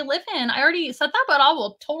world do they live in? I already said that, but I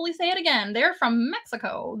will totally say it again. They're from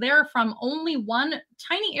Mexico. They're from only one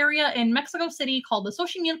tiny area in Mexico City called the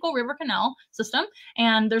Xochimilco River Canal system.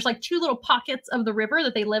 And there's like 2 little pockets of the river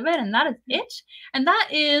that they live in, and that is it. And that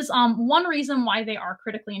is one reason why they are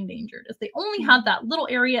critically endangered, is they only have that little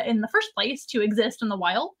area in the first place to exist in the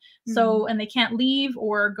wild. So, and they can't leave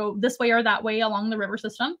or go this way or that way along the river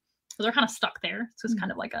system. So they're kind of stuck there. It's just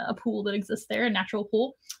kind of like a pool that exists there, a natural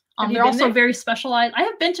pool. They're also very specialized. I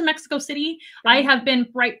have been to Mexico City. I have been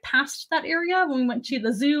right past that area. When we went to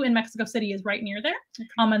the zoo in Mexico City is right near there.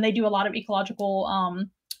 And they do a lot of ecological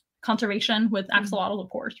conservation with axolotls, of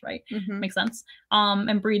course, right? Makes sense.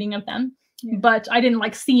 And breeding of them. Yeah. But I didn't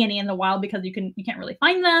like see any in the wild because you can't really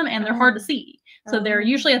find them, and they're hard to see. So they're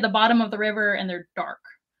usually at the bottom of the river and they're dark.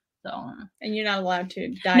 So and you're not allowed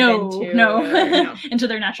to dive into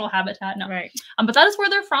their natural habitat. No. Right. But that is where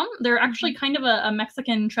they're from. They're actually kind of a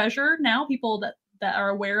Mexican treasure now. People that are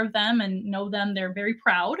aware of them and know them, they're very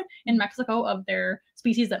proud in Mexico of their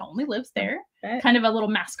species that only lives there. Kind of a little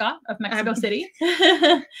mascot of Mexico City.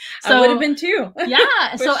 So I would have been too.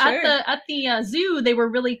 Yeah. So sure. at the zoo, they were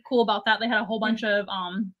really cool about that. They had a whole bunch of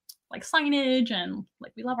like signage and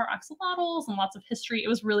like we love our axolotls and lots of history. It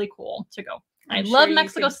was really cool to go. I love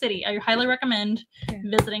Mexico City. I highly recommend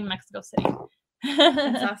visiting Mexico City.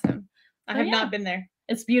 That's awesome. I have not been there.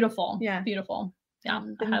 It's beautiful. Yeah. Beautiful. Yeah.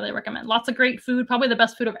 I highly recommend. Lots of great food. Probably the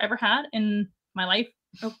best food I've ever had in my life.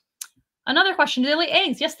 Oh. Another question. Do they lay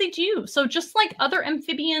eggs? Yes, they do. So just like other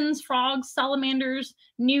amphibians, frogs, salamanders,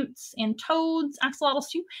 newts, and toads, axolotls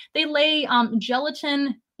too, they lay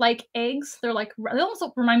gelatin-like eggs. They almost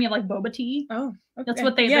remind me of like boba tea. Oh, okay. That's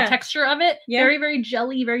what the texture of it. Yeah. Very, very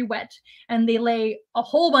jelly, very wet. And they lay a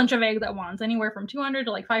whole bunch of eggs at once, anywhere from 200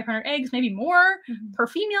 to like 500 eggs, maybe more per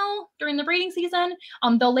female during the breeding season.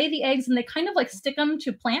 They'll lay the eggs and they kind of like stick them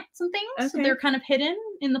to plants and things. Okay. So they're kind of hidden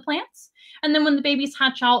in the plants. And then when the babies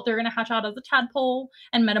hatch out, they're going to hatch out as a tadpole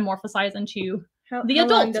and metamorphosize into the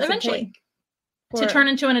adult eventually. To turn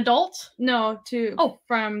into an adult? No,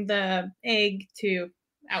 from the egg to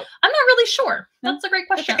out. I'm not really sure. That's a great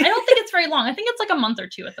question. Okay. I don't think it's very long. I think it's like a month or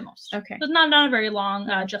two at the most. Okay. It's not a very long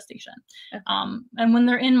gestation. Okay. And when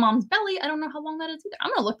they're in mom's belly, I don't know how long that is either. I'm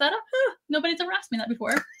going to look that up. Nobody's ever asked me that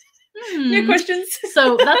before. New questions.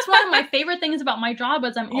 So that's one of my favorite things about my job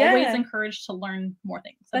is I'm always encouraged to learn more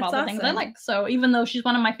things about the things I like. So even though she's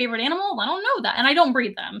one of my favorite animals, I don't know that. And I don't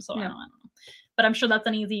breed them. So I don't know. But I'm sure that's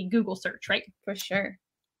an easy Google search, right? For sure.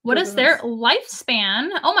 What is their lifespan?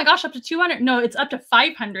 Oh my gosh, up to 200. No, it's up to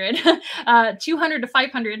 500. 200 to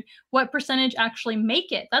 500. What percentage actually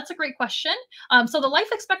make it? That's a great question. So the life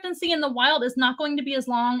expectancy in the wild is not going to be as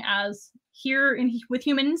long as here with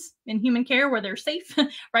humans in human care where they're safe,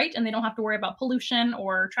 right? And they don't have to worry about pollution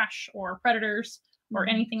or trash or predators or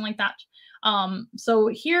anything like that. So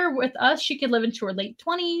here with us, she could live into her late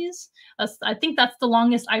 20s. I think that's the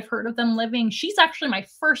longest I've heard of them living. She's actually my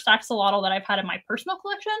first axolotl that I've had in my personal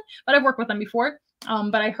collection, but I've worked with them before.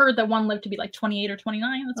 But I heard that one lived to be like 28 or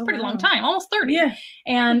 29. That's a pretty long time, almost 30. Yeah.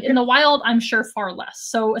 And in the wild, I'm sure far less.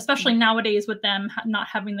 So especially nowadays with them not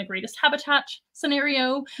having the greatest habitat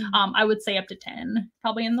scenario, I would say up to 10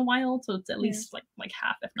 probably in the wild. So it's at least like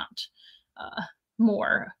half, if not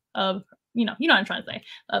more of, you know what I'm trying to say,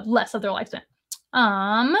 less of their lifespan.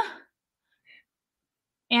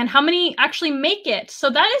 And how many actually make it? So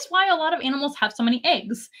that is why a lot of animals have so many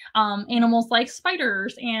eggs. Animals like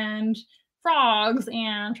spiders and frogs,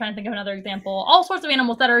 and I'm trying to think of another example, all sorts of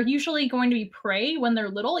animals that are usually going to be prey when they're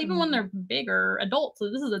little, even when they're big or adults. So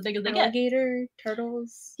this is as big as they get. Alligator,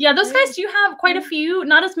 turtles. Yeah, those guys do have quite a few,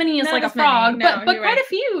 not as many as like a frog, but quite a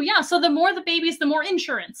few. Yeah, so the more the babies, the more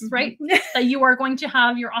insurance, right? That you are going to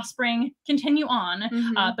have your offspring continue on.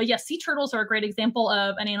 But yes, sea turtles are a great example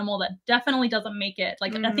of an animal that definitely doesn't make it.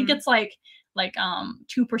 Like I think it's like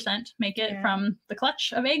 2% make it from the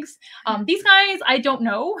clutch of eggs. These guys, I don't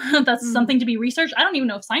know. That's something to be researched. I don't even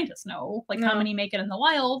know if scientists know how many make it in the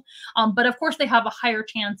wild. But of course they have a higher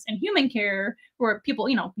chance in human care where people,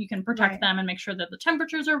 you can protect them and make sure that the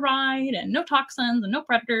temperatures are right and no toxins and no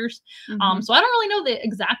predators. So I don't really know the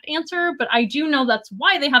exact answer, but I do know that's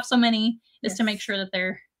why they have so many is to make sure that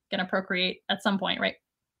they're going to procreate at some point, right?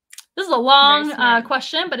 This is a long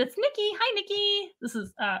question, but it's Nikki. Hi, Nikki. This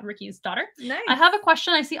is Ricky's daughter. Nice. I have a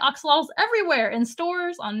question. I see axolotls everywhere in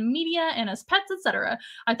stores, on media, and as pets, etc.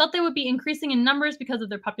 I thought they would be increasing in numbers because of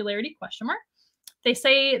their popularity, ? They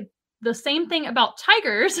say the same thing about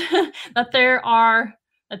tigers, that there are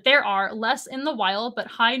less in the wild, but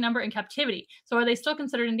high number in captivity. So are they still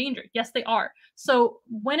considered endangered? Yes, they are. So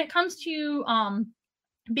when it comes to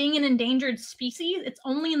being an endangered species, it's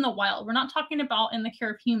only in the wild. We're not talking about in the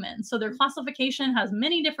care of humans. So their classification has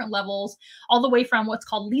many different levels, all the way from what's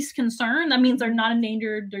called least concern. That means they're not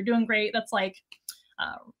endangered. They're doing great. That's like,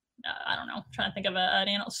 I don't know, I'm trying to think of an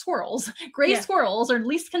animal. Squirrels. Gray squirrels are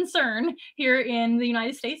least concern here in the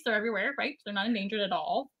United States. They're everywhere, right? They're not endangered at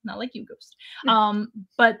all. Not like you, Ghost.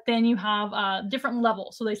 But then you have different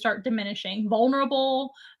levels. So they start diminishing.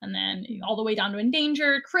 Vulnerable, and then all the way down to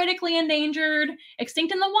endangered, critically endangered,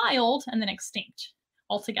 extinct in the wild, and then extinct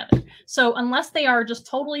altogether. So unless they are just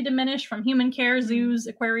totally diminished from human care, zoos,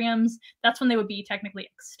 aquariums, that's when they would be technically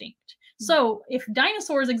extinct. So if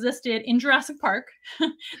dinosaurs existed in Jurassic Park,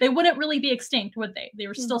 they wouldn't really be extinct, would they? There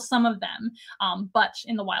were still some of them, but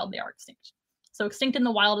in the wild they are extinct. So extinct in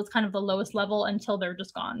the wild is kind of the lowest level until they're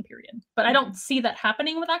just gone, period. But I don't see that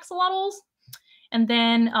happening with axolotls. And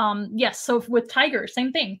then, yes, so with tigers,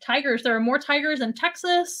 same thing. Tigers, there are more tigers in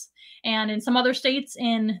Texas and in some other states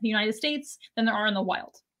in the United States than there are in the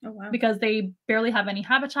wild. Oh, wow. Because they barely have any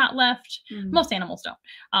habitat left. Most animals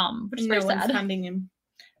don't, which is very sad. Hunting them.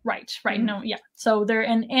 Right. No, yeah. So they're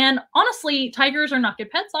and honestly, tigers are not good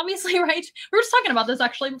pets, obviously, right? We were just talking about this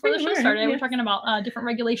actually before the show started. We're talking about different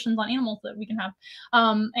regulations on animals that we can have.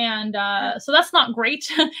 So that's not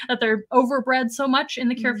great that they're overbred so much in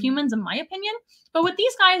the care of humans, in my opinion. But with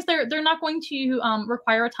these guys, they're not going to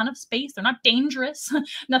require a ton of space. They're not dangerous,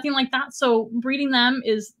 nothing like that. So breeding them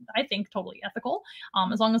is, I think, totally ethical,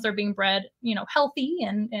 as long as they're being bred, healthy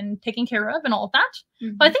and taken care of and all of that.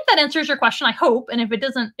 But I think that answers your question, I hope. And if it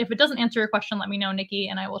doesn't answer your question, let me know, Nikki,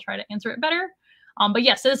 and I will try to answer it better. But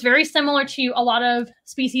yes, it is very similar to a lot of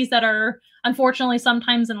species that are unfortunately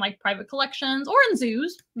sometimes in like private collections or in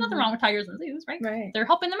zoos. Nothing wrong with tigers in zoos, right? They're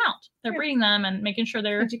helping them out. They're breeding them and making sure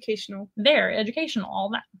they're educational,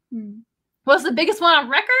 all that. What's the biggest one on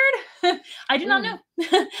record? I do not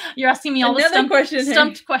know. You're asking me all the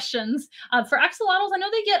stumped questions. For axolotls, I know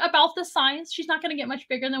they get about this size. She's not going to get much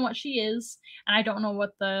bigger than what she is. And I don't know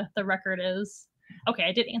what the record is. Okay,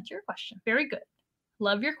 I did answer your question. Very good.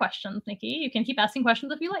 Love your questions, Nikki. You can keep asking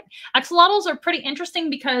questions if you like. Axolotls are pretty interesting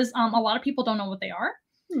because a lot of people don't know what they are.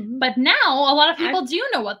 But now a lot of people do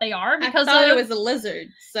know what they are because I thought it was a lizard,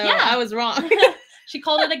 so I was wrong. She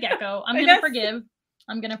called it a gecko. I'm going to forgive.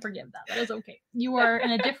 I'm going to forgive that. That is okay. You are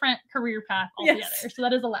in a different career path altogether, so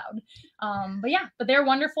that is allowed. But they're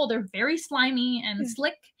wonderful. They're very slimy and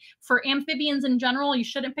slick. For amphibians in general, you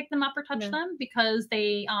shouldn't pick them up or touch them because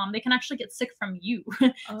they can actually get sick from you.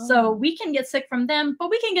 So we can get sick from them, but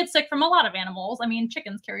we can get sick from a lot of animals. I mean,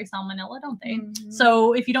 chickens carry salmonella, don't they?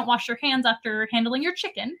 So if you don't wash your hands after handling your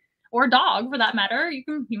chicken, or dog for that matter,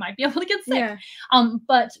 you might be able to get sick.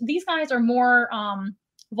 But these guys are more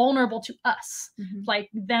vulnerable to us, like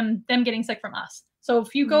them getting sick from us. So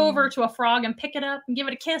if you go over to a frog and pick it up and give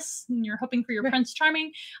it a kiss and you're hoping for your Prince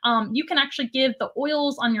Charming, you can actually give the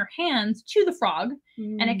oils on your hands to the frog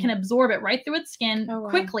and it can absorb it right through its skin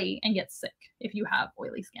quickly and get sick if you have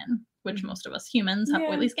oily skin, which most of us humans have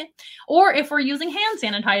oily skin. Or if we're using hand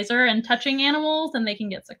sanitizer and touching animals, then they can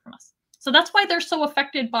get sick from us. So that's why they're so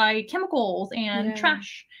affected by chemicals and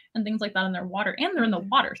trash and things like that in their water. And they're in the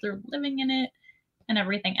waters. They're living in it and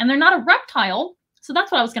everything. And they're not a reptile. So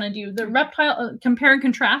that's what I was going to do. The reptile, compare and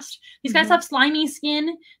contrast. These guys have slimy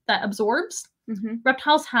skin that absorbs.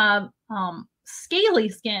 Reptiles have scaly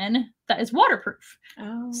skin that is waterproof.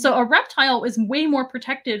 So a reptile is way more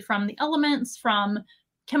protected from the elements, from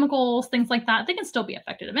chemicals, things like that. They can still be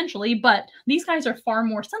affected eventually, but these guys are far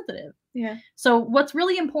more sensitive. So what's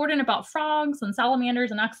really important about frogs and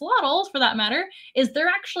salamanders and axolotls, for that matter, is they're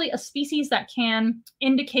actually a species that can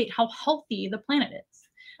indicate how healthy the planet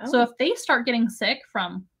is. So if they start getting sick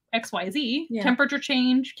from XYZ, temperature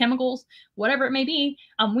change, chemicals, whatever it may be,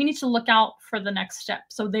 we need to look out for the next step.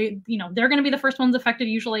 So they're going to be the first ones affected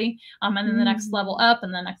usually, and then the next level up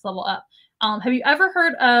and the next level up. Have you ever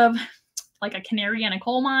heard of like a canary in a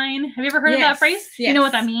coal mine? Have you ever heard of that phrase? You know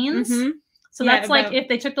what that means? So that's like if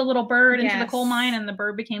they took the little bird into the coal mine and the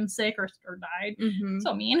bird became sick or died.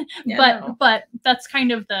 So mean. But that's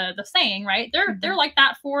kind of the saying, right? They're like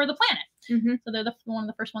that for the planet. So they're one of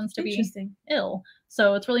the first ones to be ill.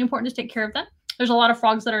 So it's really important to take care of them. There's a lot of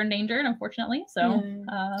frogs that are endangered, unfortunately. So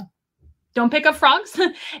don't pick up frogs.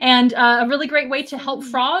 And a really great way to help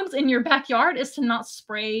frogs in your backyard is to not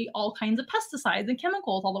spray all kinds of pesticides and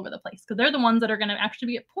chemicals all over the place, because they're the ones that are going to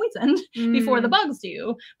actually get poisoned before the bugs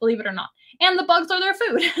do, believe it or not. And the bugs are their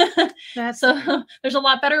food. So there's a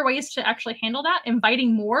lot better ways to actually handle that.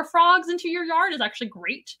 Inviting more frogs into your yard is actually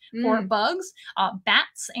great for bugs,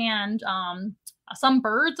 bats, and some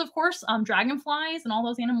birds, of course, dragonflies, and all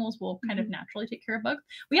those animals will kind of naturally take care of bugs.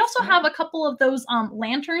 We also have a couple of those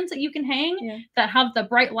lanterns that you can hang that have the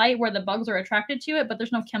bright light where the bugs are attracted to it, but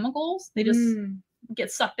there's no chemicals. They just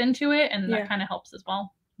get sucked into it, and that kind of helps as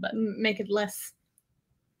well. But make it less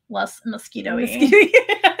mosquito-y.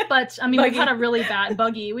 But I mean, we've had a really bad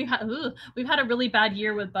we've had a really bad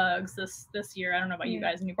year with bugs this year. I don't know about you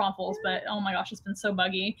guys in New Braunfels, but oh my gosh, it's been so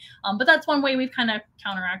buggy. But that's one way we've kind of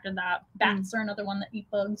counteracted that. Bats are another one that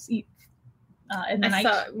eat bugs in the night.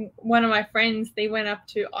 Saw one of my friends, they went up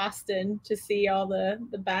to Austin to see all the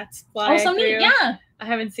bats fly. Oh, so neat! Yeah, I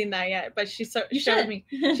haven't seen that yet, but she showed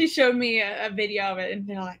me a video of it, and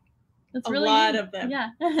they're like, that's a really lot neat. Of them. Yeah,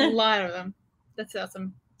 a lot of them. That's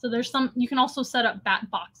awesome. So there's some, you can also set up bat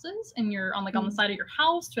boxes on the side of your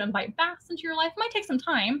house to invite bats into your life. It might take some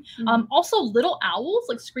time. Also little owls,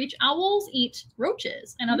 like screech owls, eat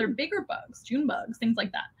roaches and other bigger bugs, June bugs, things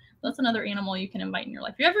like that. That's another animal you can invite in your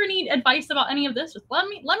life. If you ever need advice about any of this, just let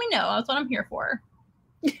me know. That's what I'm here for.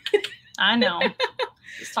 I know.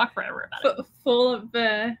 Just talk forever about it. Full of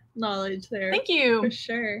knowledge there. Thank you. For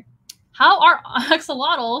sure. How are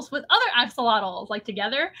axolotls with other axolotls, like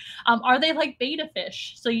together? Are they like betta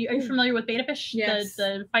fish? So are you familiar with betta fish? Yes.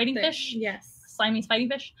 The fighting fish? Yes. Siamese fighting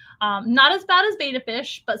fish. Not as bad as betta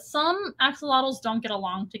fish, but some axolotls don't get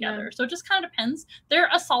along together. So it just kind of depends. They're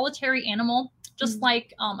a solitary animal, just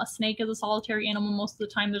like a snake is a solitary animal most of the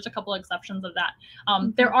time. There's a couple of exceptions of that.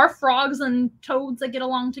 There are frogs and toads that get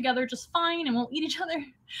along together just fine and won't eat each other,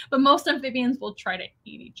 but most amphibians will try to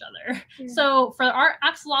eat each other. So for our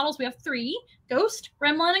axolotls, we have 3: ghost,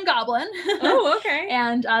 gremlin, and goblin. Oh, okay.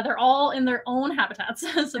 And they're all in their own habitats,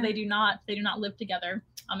 so they do not live together.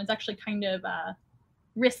 It's actually kind of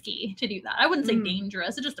risky to do that. I wouldn't say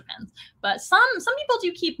dangerous, it just depends. But some people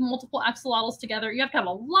do keep multiple axolotls together. You have to have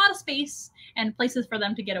a lot of space and places for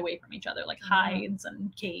them to get away from each other, like hides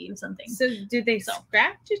and caves and things. So do they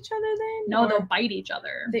scratch each other then? No, they'll bite each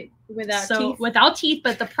other. Without teeth? Without teeth,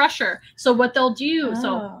 but the pressure. So what they'll do,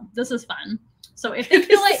 so this is fun. So if they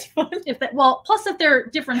feel like, plus if they're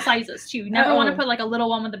different sizes too. You never want to put like a little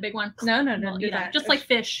one with a big one. No, do that. Just like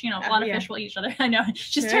fish, a lot of fish will eat each other. I know.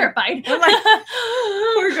 She's terrified. I'm like,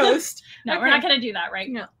 poor ghost. No, we're not going to do that, right?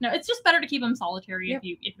 No, it's just better to keep them solitary if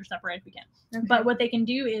you're separated if we can. But what they can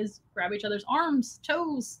do is grab each other's arms,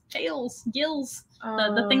 toes, tails, gills,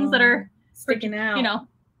 the things that are sticking out.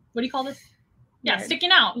 What do you call this? Yeah, sticking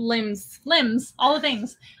out. Limbs, all the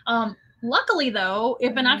things. Luckily, though,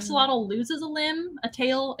 if an axolotl loses a limb, a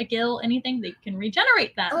tail, a gill, anything, they can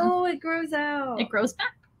regenerate them. Oh, it grows out. It grows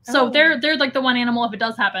back. So they're like the one animal, if it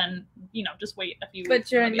does happen, just wait a few weeks. But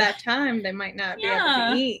during that time, they might not be able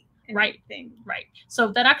to eat anything. Right. So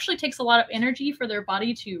that actually takes a lot of energy for their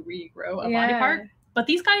body to regrow a body part. But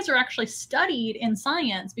these guys are actually studied in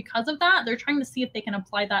science because of that. They're trying to see if they can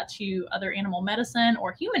apply that to other animal medicine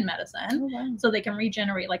or human medicine, so they can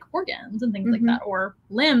regenerate like organs and things like that, or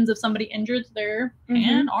limbs if somebody injures their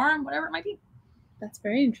hand, arm, whatever it might be. That's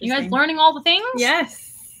very interesting. You guys learning all the things?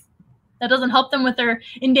 Yes. That doesn't help them with their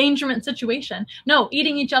endangerment situation. No,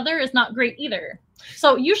 eating each other is not great either.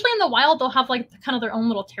 So usually in the wild, they'll have like kind of their own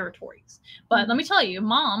little territories. But let me tell you,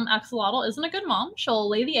 mom axolotl isn't a good mom. She'll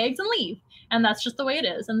lay the eggs and leave. And that's just the way it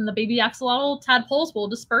is. And the baby axolotl tadpoles will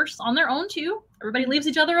disperse on their own too. Everybody leaves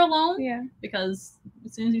each other alone. Yeah. Because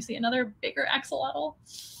as soon as you see another bigger axolotl,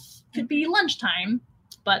 it could be lunchtime.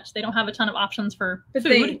 But they don't have a ton of options for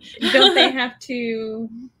food. Don't they have to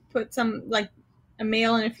put some, like, a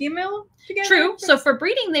male and a female together? True. So for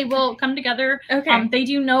breeding, they will come together. Okay. They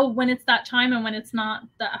do know when it's that time and when it's not.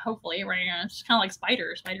 That hopefully, right? It's kind of like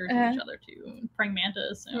spiders. Spiders do each other too. Praying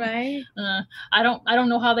mantis. Right. I don't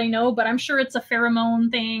know how they know, but I'm sure it's a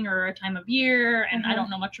pheromone thing or a time of year, and I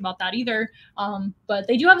don't know much about that either. But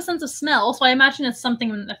they do have a sense of smell, so I imagine it's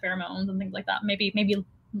something with the pheromones and things like that. Maybe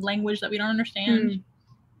language that we don't understand.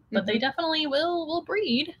 But they definitely will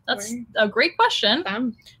breed. That's a great question.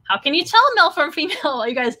 How can you tell male from female? Are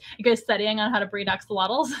you guys studying on how to breed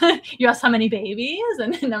axolotls? You ask how many babies,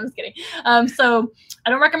 and no, I'm just kidding. So I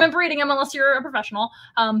don't recommend breeding them unless you're a professional.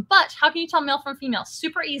 But how can you tell male from female?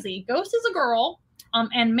 Super easy. Ghost is a girl,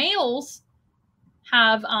 and males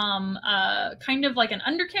have kind of like an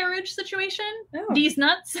undercarriage situation. These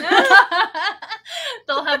nuts.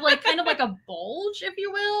 They'll have like kind of like a bulge, if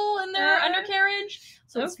you will, in their undercarriage.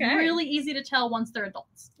 So it's really easy to tell once they're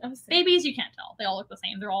adults. Babies, you can't tell. They all look the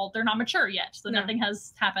same. They're not mature yet, so nothing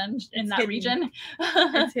has happened in that region.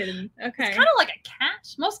 It's hidden. Okay. It's kind of like a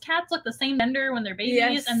cat. Most cats look the same gender when they're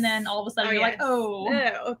babies, and then all of a sudden you're like,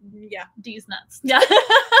 yeah, D's nuts. Yeah.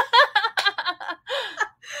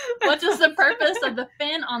 What does the purpose of the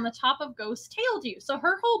fin on the top of Ghost's tail do? So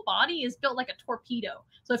her whole body is built like a torpedo.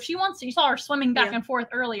 So if she wants to, you saw her swimming back and forth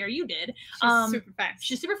earlier, you did. She's super fast.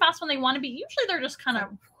 She's super fast when they want to be. Usually they're just kind of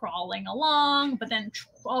crawling along, but then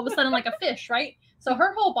all of a sudden like a fish, right? So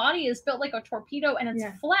her whole body is built like a torpedo, and it's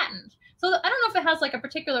flattened. So I don't know if it has like a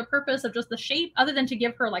particular purpose of just the shape other than to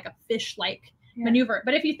give her like a fish-like maneuver.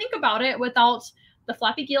 But if you think about it, without the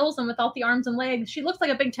flappy gills and without the arms and legs, she looks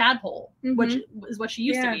like a big tadpole, which is what she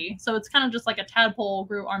used to be. So it's kind of just like a tadpole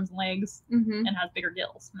grew arms and legs and has bigger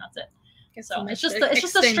gills, and that's it. So it's just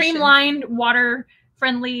a streamlined,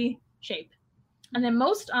 water-friendly shape. And then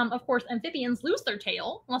most, of course, amphibians lose their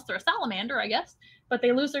tail, unless they're a salamander, I guess. But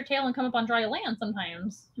they lose their tail and come up on dry land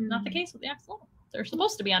sometimes. Not the case with the axolotl. They're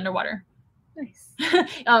supposed to be underwater. Nice.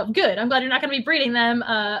 Good. I'm glad you're not going to be breeding them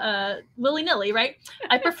willy-nilly, right?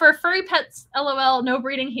 I prefer furry pets, LOL, no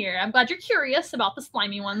breeding here. I'm glad you're curious about the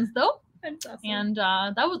slimy ones, though. That's awesome. And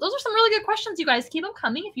those are some really good questions, you guys. Keep them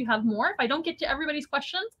coming if you have more. If I don't get to everybody's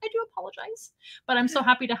questions, I do apologize. But I'm so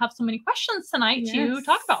happy to have so many questions tonight to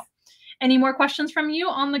talk about. Any more questions from you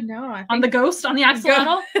on the on the ghost, on the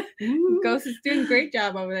axolotl? Ghost is doing a great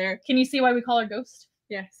job over there. Can you see why we call her Ghost?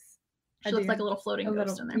 Yes. She looks like a little floating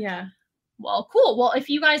ghost in there. Yeah. Well, cool. Well, if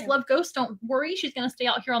you guys love ghosts, don't worry. She's going to stay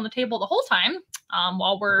out here on the table the whole time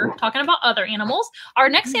while we're talking about other animals. Our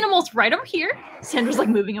next animal is right over here. Sandra's like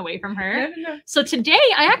moving away from her. No. So today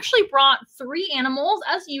I actually brought 3 animals.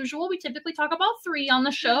 As usual, we typically talk about 3 on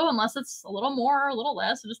the show, unless it's a little more or a little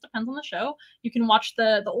less. It just depends on the show. You can watch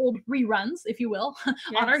the old reruns, if you will,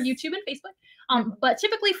 on our YouTube and Facebook. But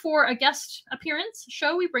typically for a guest appearance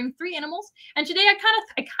show, we bring 3 animals. And today I kind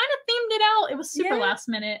of themed it out. It was super last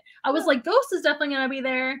minute. I was like, Ghost is definitely going to be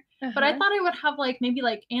there. But I thought I would have maybe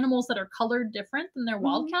animals that are colored different than their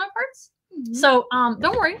wild counterparts. So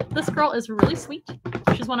don't worry. This girl is really sweet.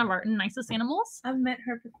 She's one of our nicest animals. I've met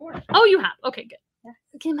her before. Oh, you have? Okay, good. Yes.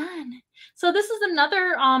 Come on. So this is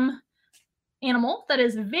another animal that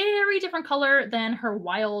is very different color than her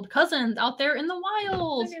wild cousins out there in the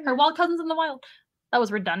wild. Her wild cousins in the wild. That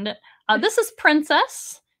was redundant. This is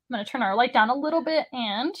Princess. I'm going to turn our light down a little bit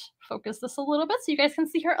and focus this a little bit so you guys can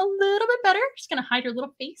see her a little bit better. Just going to hide her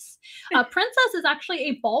little face. Princess is actually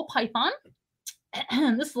a ball python.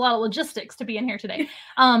 This is a lot of logistics to be in here today.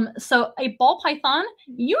 So a ball python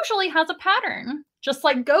usually has a pattern. Just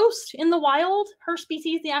like Ghost in the wild, her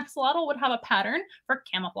species, the axolotl, would have a pattern for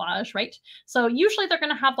camouflage, right? So usually they're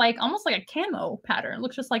going to have almost like a camo pattern. It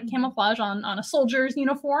looks just like camouflage on a soldier's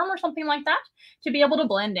uniform or something like that to be able to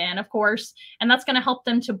blend in, of course. And that's going to help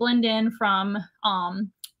them to blend in from,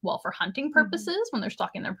 well, for hunting purposes when they're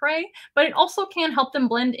stalking their prey, but it also can help them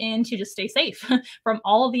blend in to just stay safe from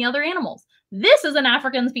all of the other animals. This is an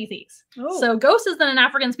African species. Oh. So Ghost is an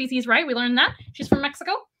African species, right? We learned that. She's from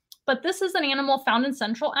Mexico. But this is an animal found in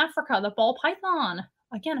Central Africa, the ball python.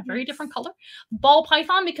 Again, a very different color. Ball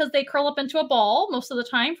python because they curl up into a ball most of the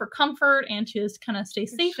time for comfort and to kind of stay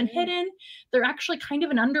safe and hidden. They're actually kind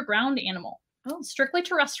of an underground animal. Oh. Strictly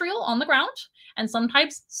terrestrial on the ground and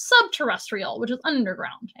sometimes subterrestrial, which is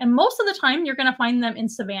underground. And most of the time you're going to find them in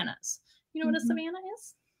savannas. You know what a savanna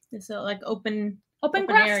is? It's like open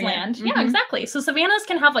grassland. Yeah, exactly. So savannas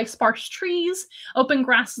can have sparse trees, open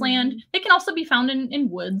grassland. They can also be found in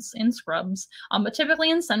woods, in scrubs, but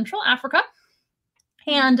typically in Central Africa.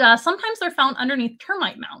 And sometimes they're found underneath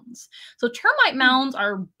termite mounds. So termite mounds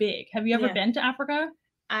are big. Have you ever been to Africa?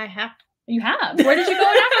 I have. You have? Where did you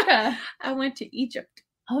go in Africa? I went to Egypt.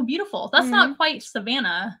 Oh, beautiful. That's not quite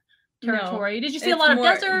savanna territory. No, did you see a lot of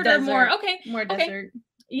desert or more? Okay. More desert.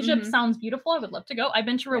 Egypt sounds beautiful. I would love to go. I've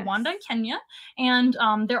been to Rwanda and Kenya, and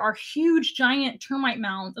there are huge, giant termite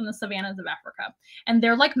mounds in the savannas of Africa, and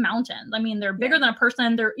they're like mountains. I mean, they're bigger than a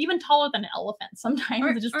person. They're even taller than an elephant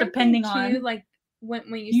sometimes, just depending on. When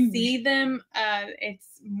you see them, it's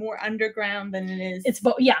more underground than it is. It's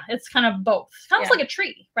both. Yeah, it's kind of both. It's kind of like a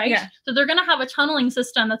tree, right? Yeah. So they're going to have a tunneling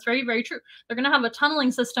system. That's very, very true. They're going to have a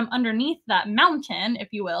tunneling system underneath that mountain, if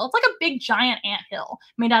you will. It's like a big, giant anthill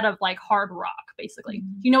made out of hard rock, basically.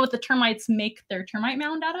 Do you know what the termites make their termite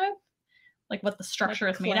mound out of? What the structure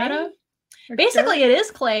is made out of? Basically, dirt? It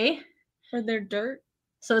is clay. Or their dirt.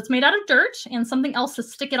 So it's made out of dirt and something else to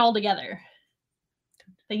stick it all together.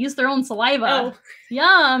 They use their own saliva. Oh.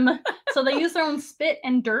 Yum. So they use their own spit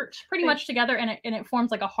and dirt pretty much together, and it forms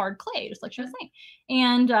like a hard clay, just like she was saying.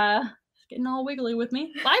 And getting all wiggly with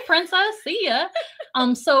me. Bye, Princess. See ya.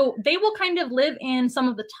 So they will kind of live in some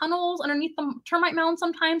of the tunnels underneath the termite mound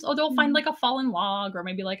sometimes, or they'll find a fallen log or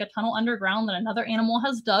maybe a tunnel underground that another animal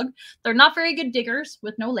has dug. They're not very good diggers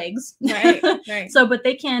with no legs. Right. So, but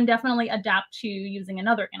they can definitely adapt to using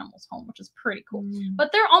another animal's home, which is pretty cool.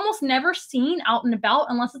 But they're almost never seen out and about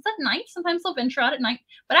unless it's at night. Sometimes they'll venture out at night.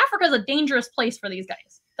 But Africa is a dangerous place for these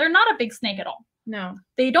guys. They're not a big snake at all. No.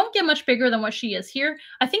 They don't get much bigger than what she is here.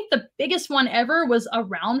 I think the biggest one ever was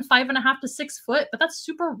around 5.5 to 6 foot, but that's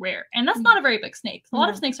super rare. And that's not a very big snake. A lot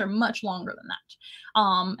of snakes are much longer than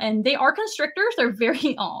that. And they are constrictors. They're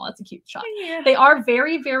very, oh, that's a cute shot. Yeah. They are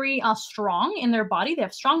very, very strong in their body. They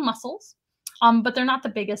have strong muscles. But they're not the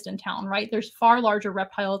biggest in town, right? There's far larger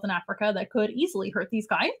reptiles in Africa that could easily hurt these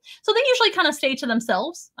guys. So they usually kind of stay to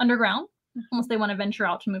themselves underground. Unless they want to venture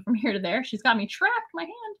out to move from here to there. She's got me trapped, my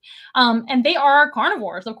hand. And they are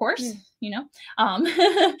carnivores, of course,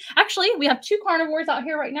 Actually, we have 2 carnivores out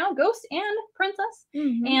here right now, Ghost and Princess,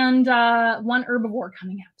 and 1 herbivore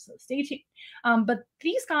coming up, so stay tuned. But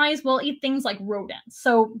these guys will eat things like rodents.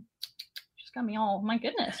 So She's got me all, my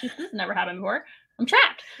goodness, this has never happened before. I'm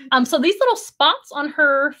trapped. So these little spots on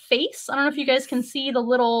her face, I don't know if you guys can see the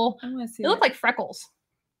little, they look like freckles.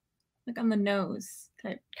 Like on the nose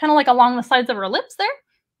type. Kind of like along the sides of her lips there.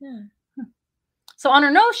 Yeah. So on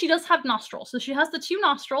her nose, she does have nostrils. So she has the 2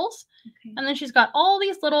 nostrils. Okay. And then she's got all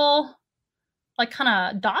these little, like, kind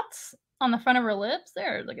of dots on the front of her lips.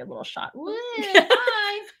 There's like a little shot. Woo,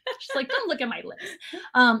 hi. She's like, don't look at my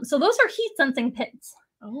lips. So those are heat sensing pits.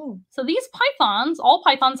 Oh. So these pythons, all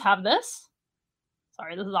pythons have this.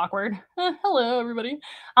 Sorry, this is awkward. Hello, everybody.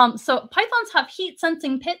 So pythons have heat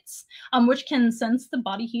sensing pits, which can sense the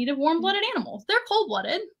body heat of warm-blooded animals. They're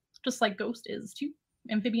cold-blooded, just like ghost is too.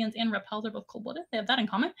 Amphibians and reptiles are both cold-blooded. They have that in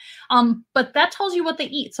common. But that tells you what they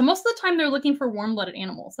eat. So most of the time they're looking for warm-blooded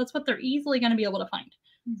animals. That's what they're easily going to be able to find.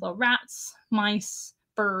 So rats, mice,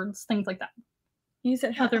 birds, things like that. You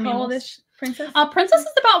said how old is Princess? Princess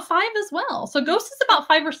is about 5 as well. So Ghost is about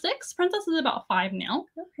 5 or 6. Princess is about 5 now.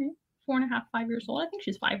 Okay. 4.5, 5 years old. I think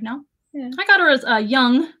she's 5 now. Yeah. I got her as a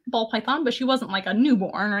young ball python, but she wasn't like a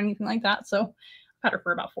newborn or anything like that. So I've had her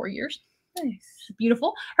for about 4 years. Nice. She's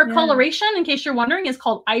beautiful. Her coloration, in case you're wondering, is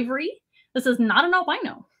called ivory. This is not an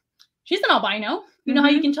albino. She's an albino. You know how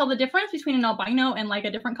you can tell the difference between an albino and like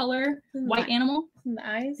a different color white animal? The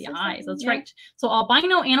eyes? The eyes, that's right. So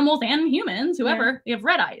albino animals and humans, whoever, they have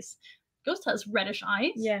red eyes. Ghost has reddish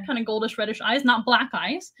eyes, kind of goldish reddish eyes, not black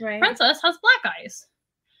eyes. Right. Princess has black eyes.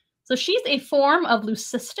 So she's a form of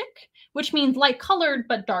leucistic, which means light colored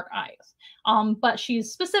but dark eyes. But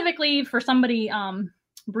she's specifically for somebody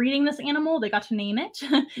breeding this animal, they got to name it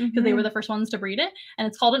because they were the first ones to breed it. And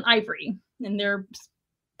it's called an ivory. And they're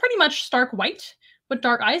pretty much stark white with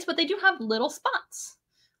dark eyes, but they do have little spots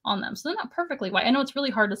on them. So they're not perfectly white. I know it's really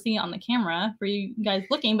hard to see on the camera for you guys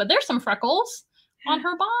looking, but there's some freckles on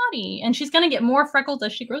her body. And she's going to get more freckles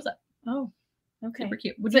as she grows up. Oh, okay. Super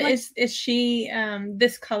cute. So is she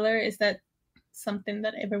this color? Is that something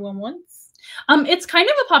that everyone wants? It's kind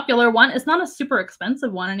of a popular one. It's not a super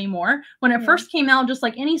expensive one anymore. When it first came out, just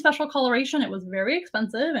like any special coloration, it was very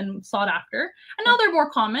expensive and sought after. And now they're more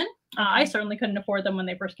common. I certainly couldn't afford them when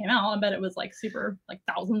they first came out. I bet it was like super, like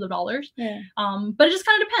thousands of dollars. Yeah. But it just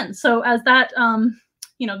kind of depends. So as that,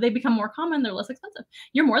 you know, they become more common, they're less expensive.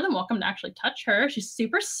 You're more than welcome to actually touch her. She's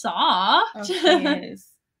super soft. Oh, she is.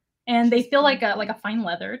 And they feel like a fine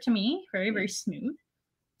leather to me. Very, very smooth.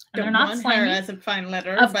 And they're not slimy. Her as a fine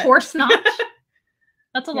leather. Of course not.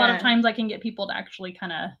 That's a lot of times I can get people to actually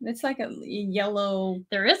kind of. It's like a yellow.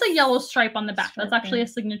 There is a yellow stripe on the back. That's actually a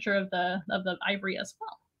signature of the ivory as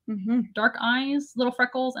well. Dark eyes, little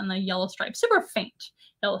freckles, and the yellow stripe. Super faint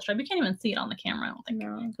yellow stripe. You can't even see it on the camera, I don't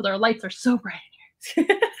think. Because our lights are so bright in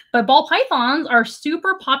here. But ball pythons are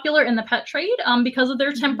super popular in the pet trade because of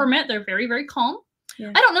their temperament. They're very, very calm.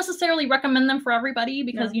 Yeah. I don't necessarily recommend them for everybody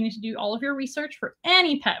because you need to do all of your research for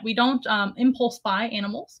any pet. We don't impulse buy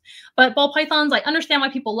animals. But ball pythons, I understand why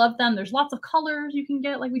people love them. There's lots of colors you can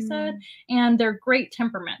get, like we said, and they're great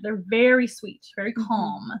temperament. They're very sweet, very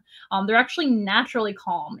calm. They're actually naturally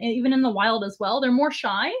calm, even in the wild as well. They're more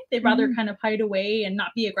shy. They'd rather kind of hide away and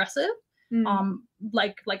not be aggressive,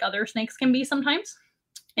 like other snakes can be sometimes.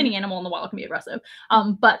 Any animal in the wild can be aggressive.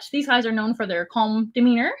 But these guys are known for their calm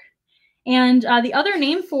demeanor. And the other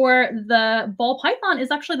name for the ball python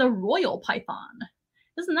is actually the royal python.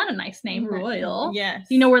 Isn't that a nice name? Royal. Yes.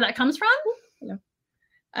 Do you know where that comes from? No.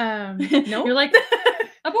 No. You're like,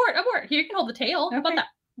 abort. Here, you can hold the tail. Okay. How about that?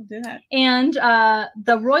 I'll do that. And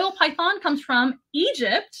the royal python comes from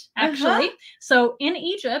Egypt, actually. So in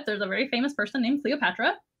Egypt, there's a very famous person named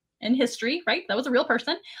Cleopatra. In history, right? That was a real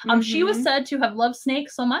person. She was said to have loved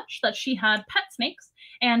snakes so much that she had pet snakes,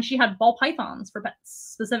 and she had ball pythons for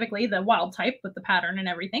pets, specifically the wild type with the pattern and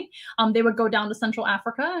everything. They would go down to Central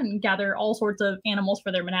Africa and gather all sorts of animals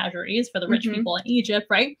for their menageries for the rich people in Egypt,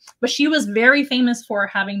 right? But she was very famous for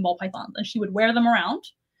having ball pythons, and she would wear them around,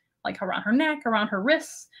 like around her neck, around her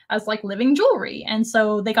wrists, as like living jewelry. And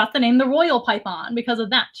so they got the name the royal python because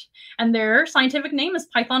of that. And their scientific name is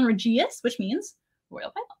Python regius, which means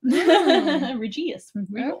royal python. Regius.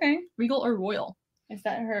 Regal. Okay. Regal or royal. Is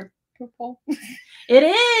that her purple? It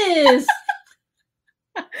is.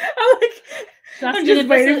 I'm just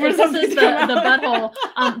waiting for something. This is the butthole.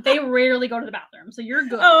 They rarely go to the bathroom, so you're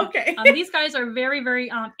good. Oh, okay. These guys are very, very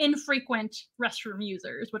infrequent restroom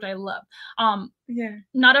users, which I love.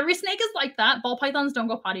 Not every snake is like that. Ball pythons don't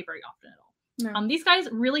go potty very often at all. No. These guys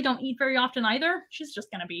really don't eat very often either. She's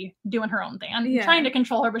just gonna be doing her own thing. I'm trying to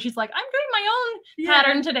control her, but she's like, I'm doing my own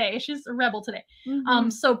pattern today. She's a rebel today.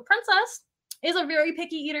 So Princess is a very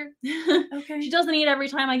picky eater. Okay. She doesn't eat every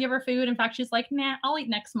time I give her food. In fact, she's like, nah, I'll eat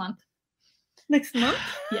next month. Next month?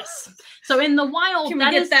 Yes. So in the wild, can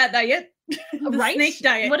we get that diet? The right? snake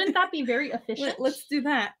diet. Wouldn't that be very efficient? Let's do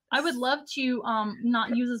that. I would love to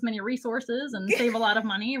not use as many resources and save a lot of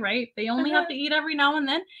money, right? They only have to eat every now and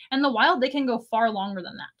then. And the wild, they can go far longer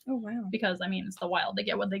than that. Oh, wow. Because, I mean, it's the wild. They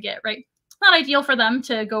get what they get, right? Not ideal for them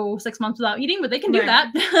to go 6 months without eating, but they can do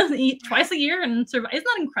that. Eat twice a year and survive. Isn't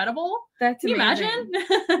that incredible? That's Can you amazing.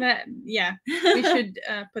 imagine? Yeah. We should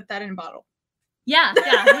put that in a bottle. Yeah.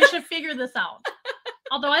 We should figure this out.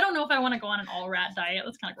 Although I don't know if I want to go on an all rat diet.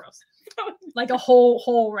 That's kind of gross. Like a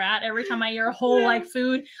whole rat every time I hear a whole like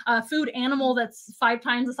food animal that's 5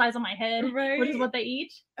 times the size of my head, which is what they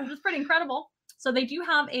eat. It's pretty incredible. So they do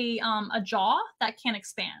have a jaw that can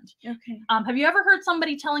expand. Okay. Have you ever heard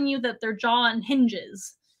somebody telling you that their jaw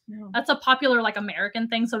unhinges? No. That's a popular like American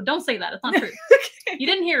thing. So don't say that. It's not true. Okay. You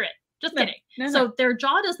didn't hear it. Just kidding. No. So their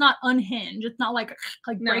jaw does not unhinge. It's not like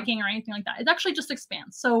breaking or anything like that. It actually just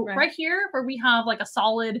expands. So right here where we have like a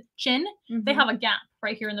solid chin, they have a gap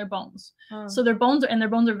right here in their bones. Oh. So their bones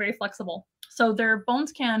are very flexible. So their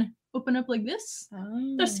bones can open up like this.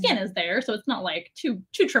 Oh. Their skin is there, so it's not like too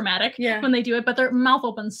traumatic when they do it, but their mouth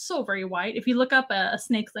opens so very wide. If you look up a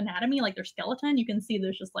snake's anatomy, like their skeleton, you can see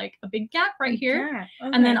there's just like a big gap right here.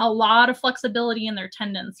 Okay. And then a lot of flexibility in their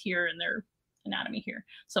tendons here in their anatomy here.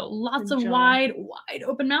 So lots of wide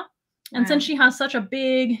open mouth. And since she has such a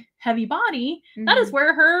big, heavy body, that is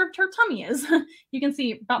where her tummy is. You can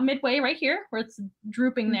see about midway right here where it's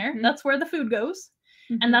drooping there. That's where the food goes.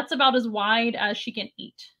 And that's about as wide as she can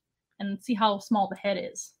eat. And see how small the head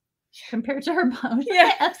is compared to her body.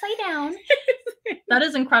 Yeah, upside down. That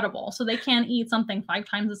is incredible. So they can eat something 5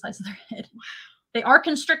 times the size of their head. Wow. They are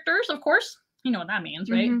constrictors, of course. You know what that means,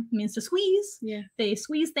 right? It means to squeeze. Yeah. They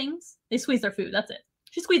squeeze things. They squeeze their food. That's it.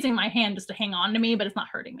 She's squeezing my hand just to hang on to me, but it's not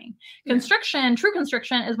hurting me. Constriction, true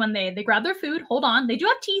constriction is when they grab their food, hold on. They do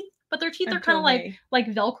have teeth, but their teeth are kind of like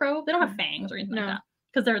Velcro. They don't have fangs or anything like that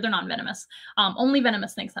because they're not venomous. Only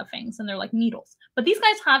venomous snakes have fangs and they're like needles. But these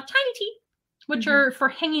guys have tiny teeth, which are for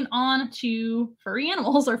hanging on to furry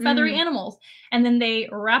animals or feathery animals. And then they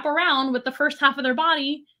wrap around with the first half of their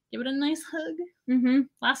body, give it a nice hug.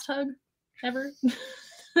 Last hug ever.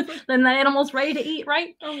 Then the animal's ready to eat,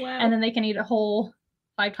 right? Oh, wow. And then they can eat a whole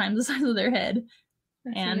 5 times the size of their head.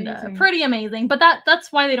 That's amazing. Pretty amazing. But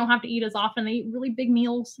that's why they don't have to eat as often. They eat really big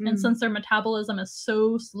meals. And since their metabolism is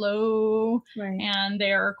so slow and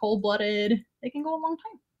they're cold-blooded, they can go a long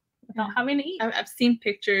time without having to eat. I've seen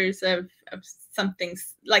pictures of something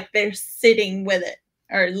like they're sitting with it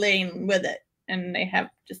or laying with it and they have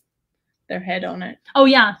just their head on it. Oh,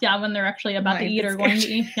 yeah. Yeah, when they're actually about to eat or going to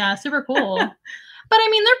eat. Yeah, super cool. But I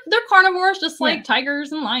mean, they're carnivores, just like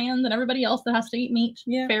tigers and lions and everybody else that has to eat meat.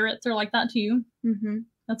 Yeah. Ferrets are like that too.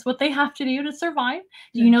 That's what they have to do to survive.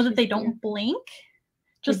 Do you know that they don't blink?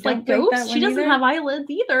 Just like ghosts. She doesn't have eyelids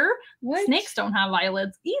either. What? Snakes don't have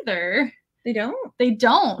eyelids either. They don't? They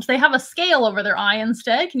don't. They have a scale over their eye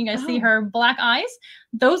instead. Can you guys see her black eyes?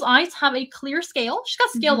 Those eyes have a clear scale. She's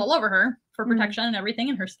got scales all over her for protection and everything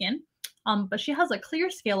in her skin. But she has a clear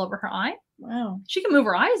scale over her eye. Wow. She can move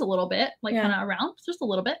her eyes a little bit, like kind of around, just a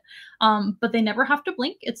little bit. But they never have to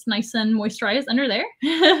blink. It's nice and moisturized under there.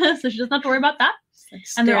 So she doesn't have to worry about that. Like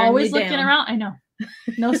and they're always looking around. I know.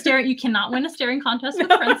 No staring. You cannot win a staring contest with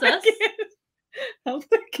Princess. Oh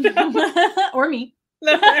my God. Or me.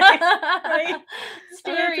 Right.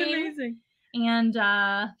 Staring. Oh, that's amazing. And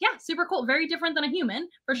super cool. Very different than a human,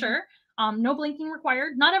 for sure. No blinking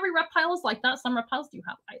required. Not every reptile is like that. Some reptiles do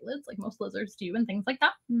have eyelids, like most lizards do, and things like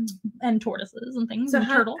that. And tortoises and things, and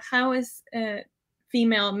turtles. How is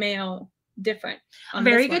female, male different?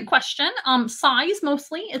 Very good question. Size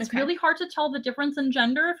mostly. It's really hard to tell the difference in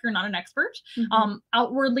gender if you're not an expert.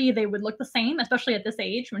 Outwardly, they would look the same, especially at this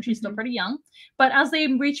age when she's still pretty young. But as they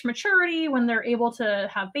reach maturity, when they're able to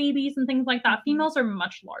have babies and things like that, females are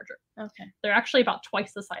much larger. Okay. They're actually about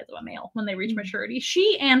twice the size of a male when they reach maturity.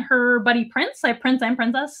 She and her buddy Prince, I have Prince and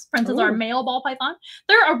Princess. Prince is our male ball python.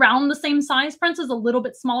 They're around the same size. Prince is a little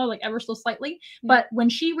bit smaller, like ever so slightly. But when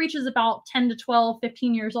she reaches about 10 to 12,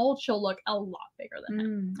 15 years old, she'll look a lot bigger than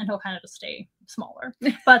him. And he'll kind of just stay smaller.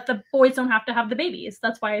 But the boys don't have to have the babies.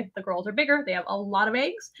 That's why the girls are bigger. They have a lot of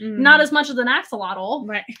eggs. Not as much as an axolotl.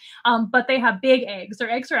 Right. But they have big eggs. Their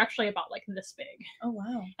eggs are actually about like this big. Oh,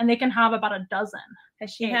 wow. And they can have about a dozen.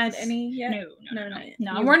 Has she had any yet?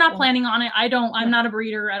 No. We're not planning on it. I'm not a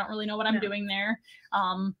breeder. I don't really know what I'm doing there.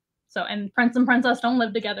 So, and Prince and Princess don't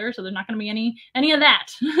live together, so there's not going to be any of that.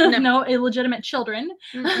 No illegitimate children.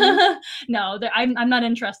 No, I'm not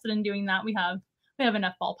interested in doing that. We have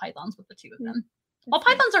enough ball pythons with the 2 of them. Ball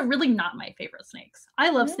pythons are really not my favorite snakes.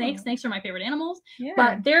 I love snakes. Snakes are my favorite animals,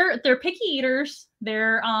 but they're picky eaters.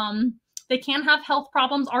 They They can have health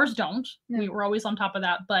problems. Ours don't. No. We're always on top of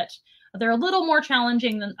that, but they're a little more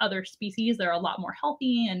challenging than other species. They're a lot more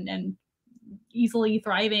healthy and easily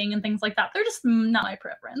thriving and things like that. They're just not my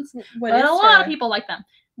preference. But a lot of people like them.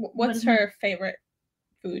 What's her favorite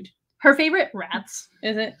food? Her favorite? Rats.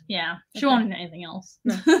 Is it? Yeah. She won't eat anything else.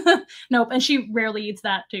 No. Nope. And she rarely eats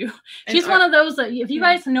that too. And She's one of those that, if you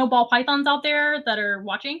guys know ball pythons out there that are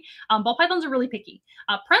watching, ball pythons are really picky.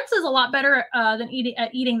 Prince is a lot better at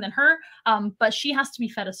eating than her, but she has to be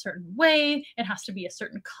fed a certain way. It has to be a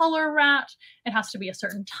certain color rat. It has to be a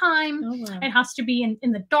certain time. Oh, wow. It has to be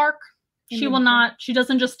in the dark. She will not, she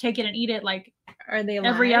doesn't just take it and eat it like are they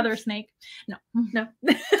alive? Every other snake. No.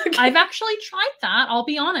 Okay. I've actually tried that. I'll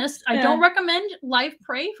be honest. I don't recommend live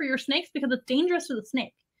prey for your snakes because it's dangerous to the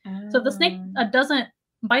snake. So if the snake doesn't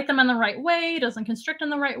bite them in the right way, doesn't constrict in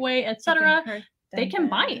the right way, etc., they can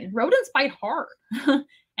bite. Rodents bite hard.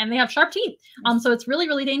 And they have sharp teeth. So it's really,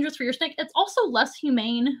 really dangerous for your snake. It's also less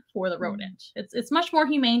humane for the rodent. It's much more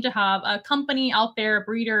humane to have a company out there, a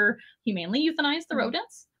breeder, humanely euthanize the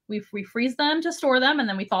rodents. We freeze them to store them, and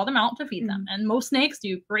then we thaw them out to feed them. And most snakes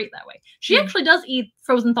do great that way. She actually does eat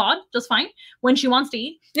frozen thawed just fine when she wants to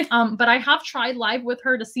eat. But I have tried live with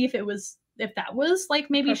her to see if that was like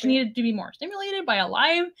maybe she needed to be more stimulated by a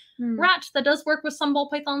live rat. That does work with some ball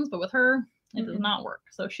pythons, but with her, it does not work.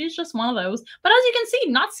 So she's just one of those. But as you can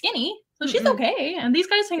see, not skinny. So she's okay. And these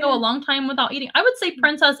guys can go a long time without eating. I would say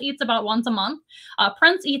Princess eats about once a month.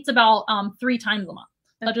 Prince eats about 3 times a month.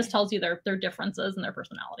 That just tells you their differences and their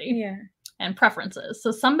personality and preferences.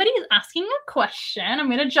 So somebody is asking a question. I'm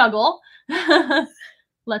going to juggle.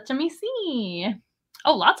 Let me see.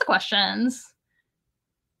 Oh, lots of questions.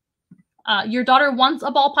 Your daughter wants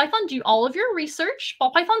a ball python. Do all of your research.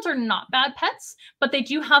 Ball pythons are not bad pets, but they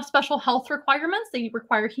do have special health requirements. They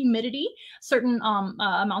require humidity, certain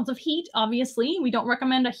amounts of heat. Obviously, we don't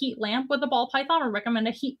recommend a heat lamp with a ball python or recommend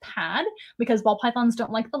a heat pad because ball pythons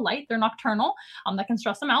don't like the light. They're nocturnal. That can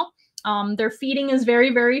stress them out. Their feeding is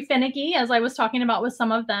very, very finicky, as I was talking about with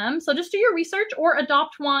some of them. So just do your research or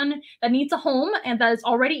adopt one that needs a home and that is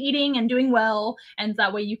already eating and doing well. And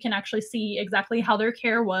that way you can actually see exactly how their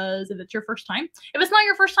care was if it's your first time. If it's not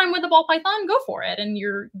your first time with the ball python, go for it. And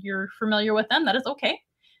you're familiar with them. That is okay.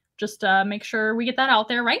 Just make sure we get that out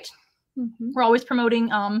there, right? We're always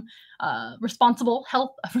promoting responsible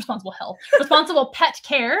pet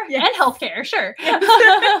care and health care. Sure.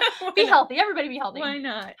 Be healthy. Everybody be healthy. Why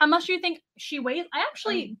not? How much do you think she weighs? I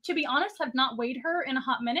actually, to be honest, have not weighed her in a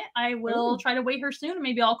hot minute. I will try to weigh her soon. And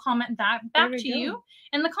maybe I'll comment that back to you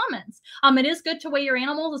in the comments. It is good to weigh your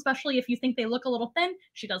animals, especially if you think they look a little thin.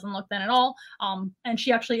 She doesn't look thin at all. And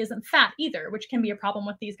she actually isn't fat either, which can be a problem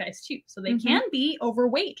with these guys too. So they can be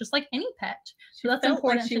overweight, just like any pet. So that's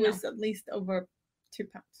important. Like she was at least over 2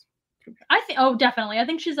 pounds. I think, oh, definitely. I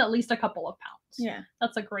think she's at least a couple of pounds. Yeah.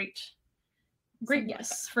 That's a great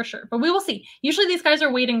guess for sure. But we will see. Usually these guys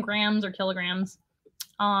are weighed in grams or kilograms.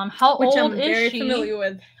 How Which old I'm is very she? familiar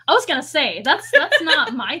with. I was gonna say that's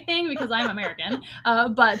not my thing because I'm American.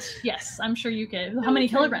 But yes, I'm sure you could. How many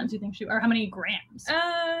kilograms do you think or how many grams?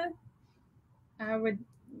 I would.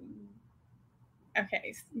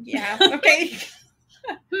 Okay. Yeah. Okay.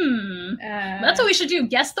 That's what we should do.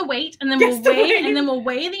 Guess the weight, and then we'll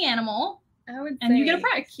weigh the animal. I would and say you get a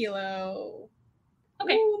prize. A kilo.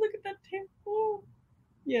 Okay. Oh, look at that tail. Oh.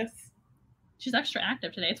 Yes. She's extra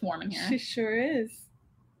active today. It's warm in here. She sure is.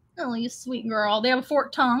 Oh, you sweet girl. They have a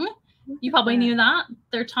forked tongue. You probably knew that.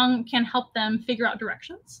 Their tongue can help them figure out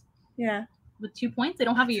directions. Yeah. With 2 points. They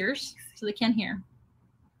don't have ears, so they can't hear.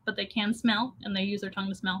 But they can smell, and they use their tongue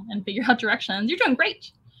to smell and figure out directions. You're doing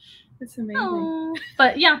great. It's amazing. Oh,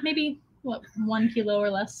 but yeah, maybe, 1 kilo or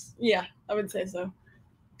less? Yeah, I would say so.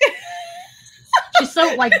 She's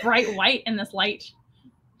so, bright white in this light.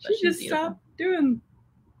 She just stopped doing...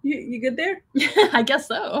 You good there? I guess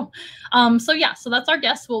so. So that's our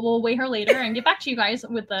guess. We'll weigh her later and get back to you guys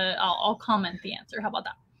with I'll comment the answer. How about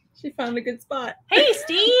that? She found a good spot. Hey,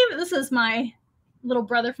 Steve. This is my little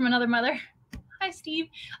brother from another mother. Hi, Steve.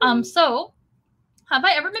 So have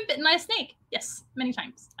I ever been bitten by a snake? Yes, many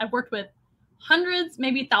times. I've worked with hundreds,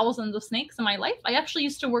 maybe thousands of snakes in my life. I actually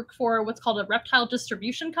used to work for what's called a reptile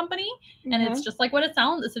distribution company. And it's just like what it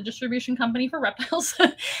sounds. It's a distribution company for reptiles.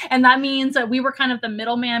 And that means that we were kind of the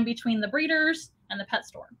middleman between the breeders and the pet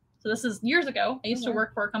store. So this is years ago. I used to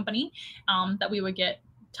work for a company that we would get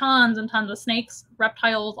tons and tons of snakes,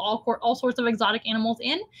 reptiles, all sorts of exotic animals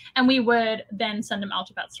in, and we would then send them out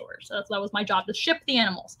to pet stores. So that was my job, to ship the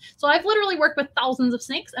animals. So I've literally worked with thousands of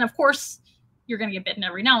snakes, and of course, you're going to get bitten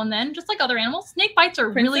every now and then, just like other animals. Snake bites are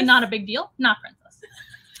really not a big deal. Not Princess.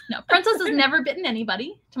 No, Princess has never bitten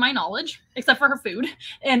anybody, to my knowledge, except for her food,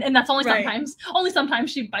 and that's only sometimes. Only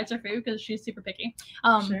sometimes she bites her food because she's super picky.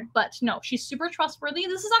 Sure. But no, she's super trustworthy.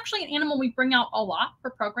 This is actually an animal we bring out a lot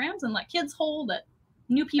for programs and let kids hold, that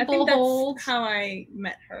new people hold. That's how I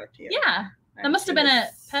met her too. Yeah, that must have been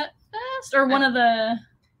at Pet Fest or one of the.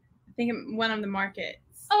 I think one of the markets.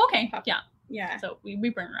 Oh, okay. Yeah. Yeah. So we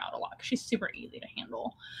bring her out a lot because she's super easy to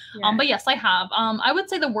handle. Yeah. But yes, I have. I would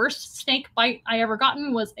say the worst snake bite I ever got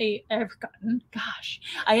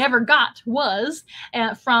was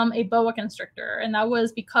from a boa constrictor. And that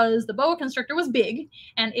was because the boa constrictor was big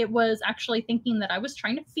and it was actually thinking that I was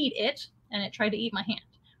trying to feed it and it tried to eat my hand.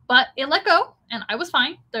 But it let go, and I was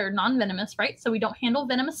fine. They're non-venomous, right? So we don't handle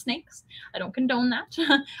venomous snakes. I don't condone that.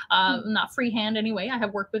 Not freehand anyway. I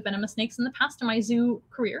have worked with venomous snakes in the past in my zoo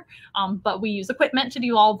career, but we use equipment to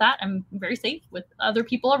do all of that. I'm very safe with other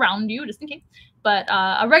people around you, just in case. But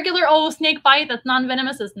a regular snake bite that's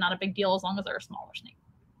non-venomous is not a big deal as long as they're a smaller snake.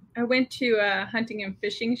 I went to a hunting and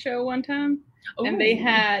fishing show one time, and they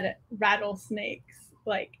had rattlesnakes,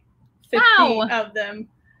 like 50 of them.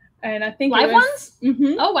 And I think live ones?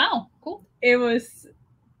 Mm-hmm. Oh, wow. Cool. It was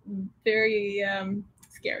very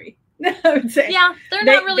scary, I would say. Yeah, they're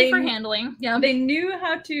not really for handling. Yeah. They knew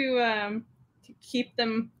how to keep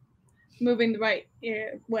them moving the right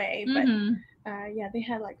way. But yeah, they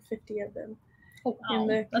had like 50 of them. Oh,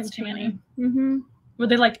 wow. That's too many. Mm-hmm. Were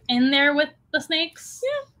they like in there with the snakes?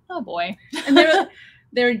 Yeah. Oh, boy. And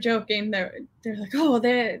they were joking. They're like, oh,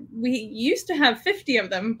 we used to have 50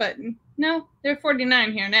 of them, but no, there are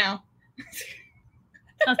 49 here now.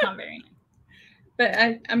 That's not very nice.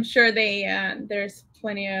 But I'm sure there's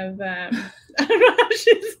plenty of. I don't know how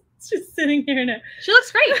she's sitting here now. She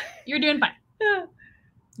looks great. You're doing fine. Yeah.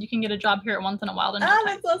 You can get a job here at Once in a While.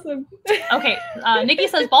 That's awesome. Okay. Nikki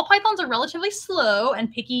says ball pythons are relatively slow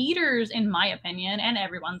and picky eaters, in my opinion, and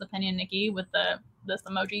everyone's opinion, Nikki, with this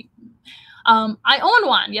emoji. I own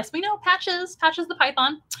one. Yes, we know Patches the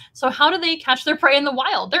python. So how do they catch their prey in the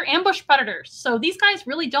wild? They're ambush predators. So these guys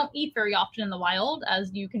really don't eat very often in the wild,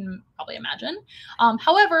 as you can probably imagine.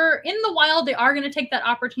 However, in the wild, they are going to take that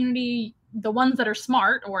opportunity. The ones that are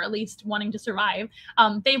smart, or at least wanting to survive,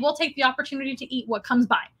 they will take the opportunity to eat what comes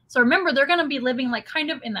by. So remember, they're going to be living like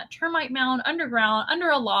kind of in that termite mound, underground, under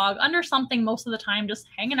a log, under something most of the time, just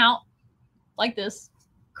hanging out like this,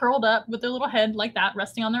 curled up with their little head like that,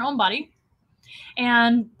 resting on their own body.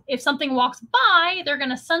 And if something walks by, they're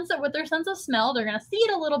going to sense it with their sense of smell. They're going to see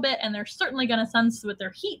it a little bit, and they're certainly going to sense with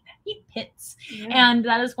their heat pits. Yeah. And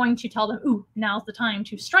that is going to tell them, ooh, now's the time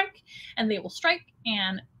to strike. And they will strike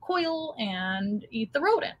and coil and eat the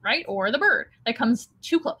rodent, right? Or the bird that comes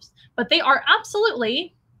too close. But they are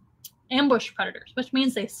absolutely ambush predators, which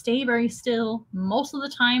means they stay very still most of the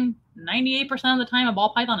time. 98% of the time, a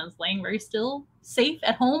ball python is laying very still, safe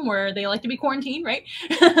at home where they like to be quarantined, right?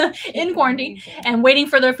 In quarantine, and waiting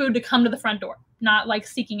for their food to come to the front door, not like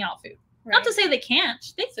seeking out food. Right. Not to say they can't.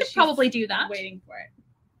 They could probably do that. Waiting for it.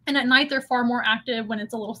 And at night, they're far more active when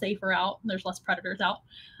it's a little safer out. There's less predators out.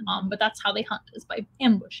 But that's how they hunt, is by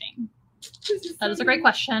ambushing. That is a great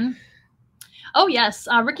question. Oh, yes.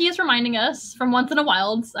 Ricky is reminding us from Once in a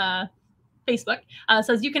Wild's Facebook,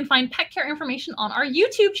 says you can find pet care information on our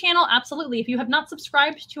YouTube channel. Absolutely. If you have not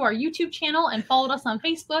subscribed to our YouTube channel and followed us on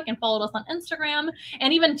Facebook and followed us on Instagram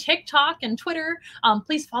and even TikTok and Twitter,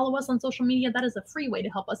 please follow us on social media. That is a free way to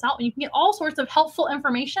help us out. And you can get all sorts of helpful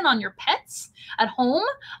information on your pets at home,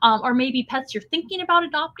 or maybe pets you're thinking about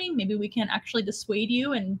adopting. Maybe we can actually dissuade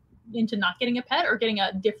you into not getting a pet or getting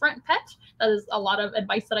a different pet. That is a lot of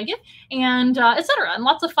advice that I give, and etc. And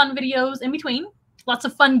lots of fun videos in between. Lots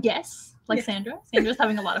of fun guests. Like Sandra. Sandra's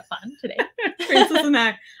having a lot of fun today. Princess and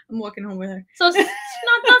I'm walking home with her. So it's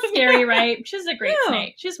not scary, right? She's a great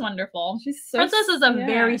snake. She's wonderful. Princess is a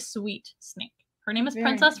very sweet snake. Her name is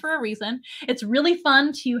Princess for a reason. It's really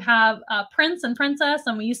fun to have Prince and Princess,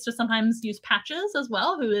 and we used to sometimes use Patches as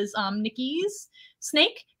well, who is Nikki's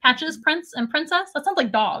snake. Patches, Prince, and Princess. That sounds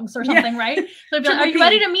like dogs or something, right? So like, are you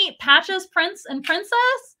ready to meet Patches, Prince, and Princess?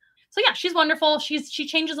 So yeah, she's wonderful. She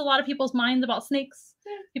changes a lot of people's minds about snakes.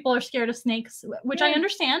 People are scared of snakes, which I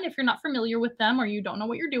understand. If you're not familiar with them or you don't know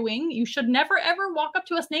what you're doing, you should never, ever walk up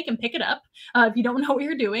to a snake and pick it up if you don't know what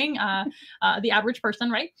you're doing. The average person,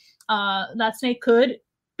 right? That snake could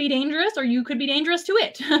be dangerous, or you could be dangerous to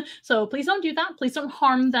it. So please don't do that. Please don't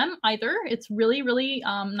harm them either. It's really, really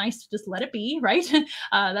nice to just let it be, right?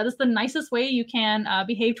 That is the nicest way you can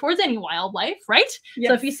behave towards any wildlife, right? Yes.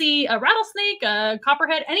 So if you see a rattlesnake, a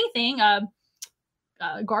copperhead, anything, a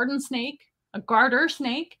garden snake, a garter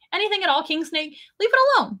snake, anything at all, king snake, leave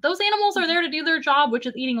it alone. Those animals are there to do their job, which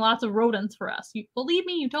is eating lots of rodents for us. Believe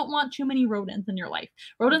me, you don't want too many rodents in your life.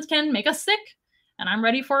 Rodents can make us sick, and I'm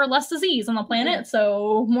ready for less disease on the planet,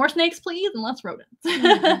 so more snakes, please, and less rodents.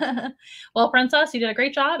 Well, Princess, you did a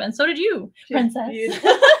great job, and so did you, Princess.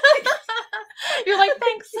 You're like,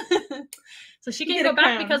 thanks. So she can go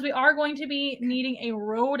back because we are going to be needing a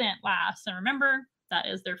rodent last, and remember, that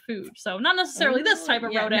is their food. So not necessarily this type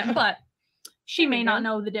of rodent, but she may not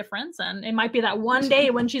know the difference, and it might be that one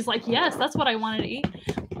day when she's like, yes, that's what I wanted to eat.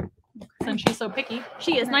 Since she's so picky.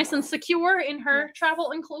 She is nice and secure in her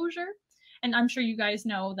travel enclosure. And I'm sure you guys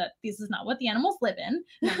know that this is not what the animals live in.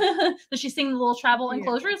 So she's seeing the little travel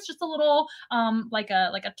enclosure. It's just a little like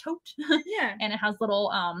a tote. And it has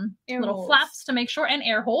little little flaps to make sure, and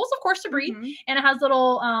air holes, of course, to breathe. And it has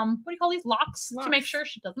little what do you call these? Locks to make sure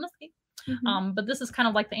she doesn't escape. But this is kind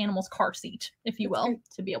of like the animal's car seat, if you will,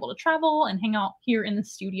 to be able to travel and hang out here in the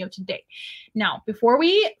studio today. Now, before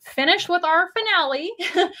we finish with our finale,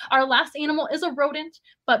 our last animal is a rodent.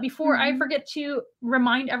 But before I forget to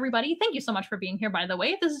remind everybody, thank you so much for being here, by the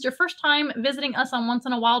way. If this is your first time visiting us on Once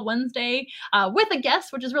in a Wild Wednesday with a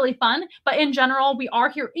guest, which is really fun. But in general, we are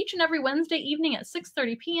here each and every Wednesday evening at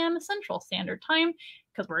 6:30 p.m. Central Standard Time,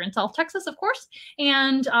 because we're in South Texas, of course.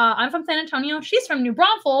 And I'm from San Antonio. She's from New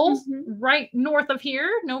Braunfels, right north of here.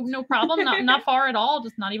 No problem. Not far at all.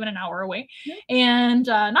 Just not even an hour away. And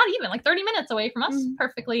not even like 30 minutes away from us.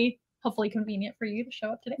 Perfectly, hopefully convenient for you to show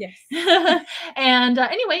up today. Yes. And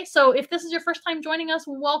anyway, so if this is your first time joining us,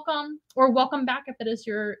 welcome, or welcome back if it is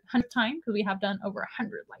your 100th time, because we have done over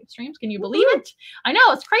 100 live streams. Can you believe it? I know,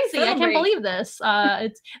 it's crazy. I can't believe this.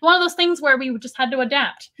 It's one of those things where we just had to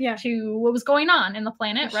adapt to what was going on in the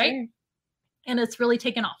planet, right? And it's really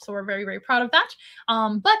taken off. So we're very, very proud of that.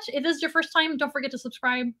 But if this is your first time, don't forget to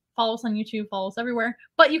subscribe, follow us on YouTube, follow us everywhere.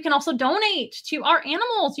 But you can also donate to our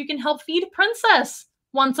animals. You can help feed Princess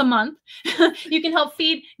once a month. You can help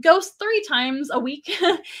feed Ghost 3 times a week.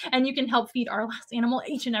 And you can help feed our last animal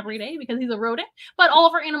each and every day because he's a rodent. But all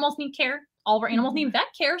of our animals need care. All of our animals need vet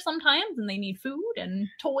care sometimes, and they need food and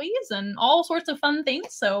toys and all sorts of fun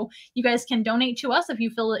things. So you guys can donate to us if you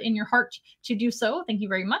feel it in your heart to do so. Thank you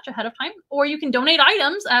very much ahead of time. Or you can donate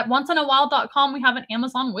items at onceinawild.com. We have an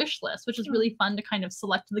Amazon wish list, which is really fun to kind of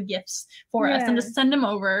select the gifts for us and just send them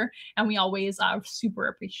over. And we always super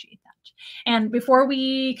appreciate that. And before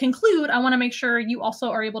we conclude, I want to make sure you also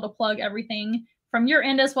are able to plug everything from your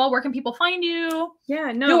end as well. Where can people find you?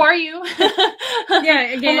 Who are you?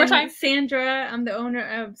 Again, one more time. Sandra. I'm the owner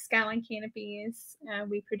of Skyline Canopies.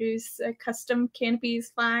 We produce custom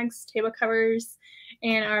canopies, flags, table covers,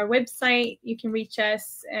 and our website. You can reach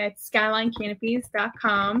us at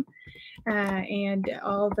skylinecanopies.com, and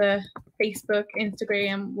all the Facebook,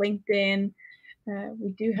 Instagram, LinkedIn. We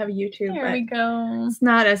do have a YouTube. There we go. It's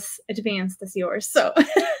not as advanced as yours, so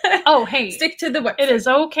oh hey, stick to the website. It is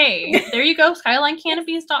okay. There you go.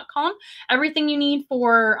 Skylinecanopies.com. Everything you need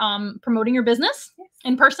for promoting your business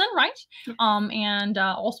in person, right? And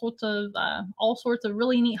all sorts of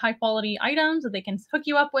really neat, high quality items that they can hook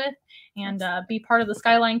you up with, and be part of the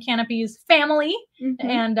Skyline Canopies family.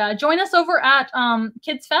 And join us over at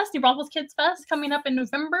Kids Fest, New Braunfels Kids Fest, coming up in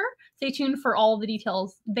November. Stay tuned for all the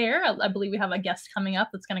details there. I believe we have a guest coming up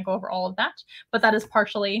that's going to go over all of that, but that is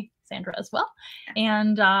partially Sandra as well.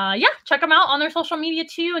 And check them out on their social media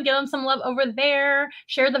too, and give them some love over there.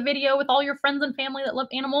 Share the video with all your friends and family that love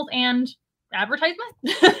animals, and advertisement.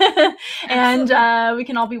 And we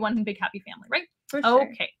can all be one big happy family, right? For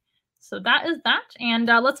sure. Okay. So that is that. And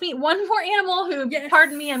let's meet one more animal who,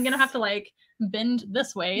 pardon me, I'm going to have to like bend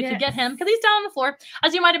this way to get him because he's down on the floor.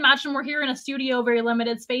 As you might imagine, we're here in a studio, very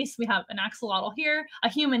limited space. We have an axolotl here, a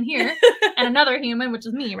human here, and another human, which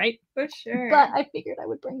is me, right? For sure. But I figured I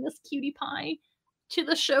would bring this cutie pie to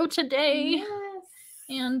the show today. Yes.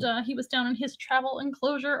 And he was down in his travel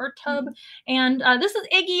enclosure or tub. And this is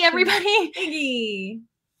Iggy, everybody. Iggy.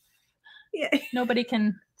 Yeah. Nobody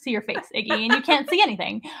can see your face, Iggy, and you can't see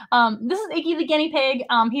anything. This is Iggy the guinea pig.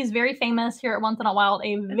 He's very famous here at Once in a Wild,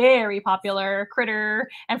 a very popular critter,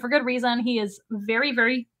 and for good reason. He is very,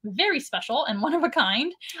 very, very special and one of a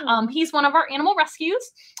kind. He's one of our animal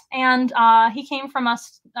rescues, and he came from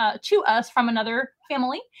us to us from another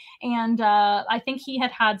family, and I think he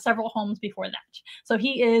had several homes before that. So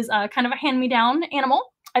he is kind of a hand-me-down animal.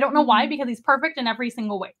 I don't know why, because he's perfect in every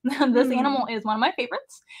single way. This animal is one of my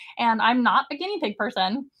favorites, and I'm not a guinea pig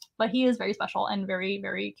person, but he is very special and very,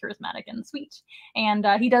 very charismatic and sweet. And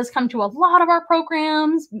he does come to a lot of our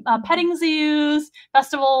programs, petting zoos,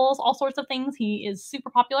 festivals, all sorts of things. He is super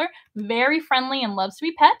popular, very friendly, and loves to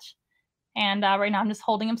be pet. And right now I'm just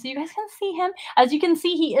holding him so you guys can see him. As you can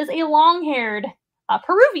see, he is a long-haired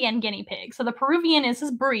Peruvian guinea pig. So the Peruvian is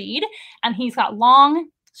his breed, and he's got long,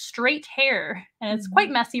 straight hair, and it's quite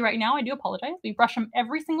messy right now. I do apologize. We brush him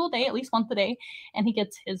every single day, at least once a day, and he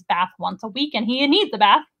gets his bath once a week, and he needs a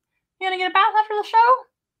bath. You gonna get a bath after the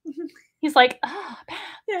show? He's like, oh, bath.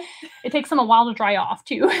 Yeah. It takes him a while to dry off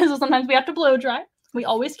too, so sometimes we have to blow dry. We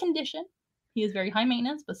always condition. He is very high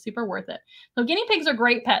maintenance, but super worth it. So guinea pigs are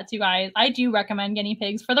great pets, you guys. I do recommend guinea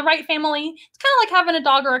pigs for the right family. It's kind of like having a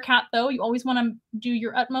dog or a cat, though. You always want to do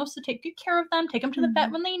your utmost to take good care of them, take them to the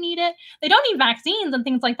vet when they need it. They don't need vaccines and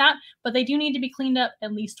things like that, but they do need to be cleaned up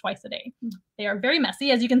at least twice a day. They are very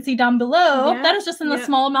messy, as you can see down below. That is just in the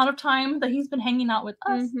small amount of time that he's been hanging out with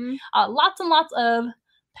us. Lots and lots of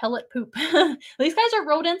pellet poop. These guys are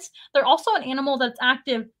rodents. They're also an animal that's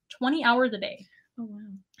active 20 hours a day. Oh, wow.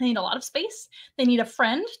 They need a lot of space. They need a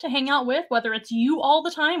friend to hang out with, whether it's you all the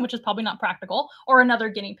time, which is probably not practical, or another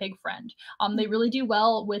guinea pig friend. They really do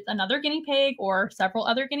well with another guinea pig or several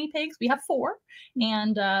other guinea pigs. We have 4.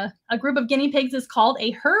 And a group of guinea pigs is called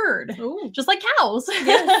a herd, just like cows.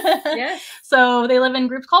 Yes. So they live in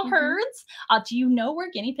groups called herds. Do you know where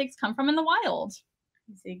guinea pigs come from in the wild?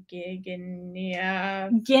 Is it Guinea?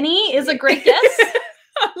 Guinea is a great guess.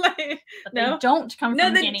 Like, but they don't come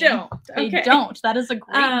from Guinea. Don't. They don't. That is a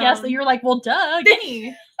great guess. That you're like, well, duh, Guinea.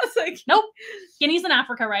 I was like, nope. Guinea's in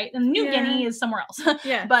Africa, right? And New Guinea is somewhere else.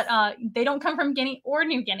 But they don't come from Guinea or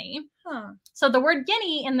New Guinea. So the word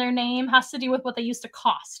Guinea in their name has to do with what they used to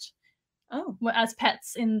cost. As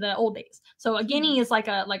pets in the old days. So a guinea is like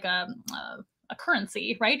a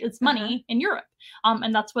currency, right? It's money in Europe.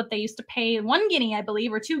 And that's what they used to pay 1 guinea, I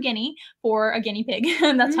believe, or 2 guinea for a guinea pig.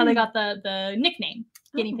 And that's how they got the nickname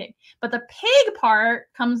guinea pig. But the pig part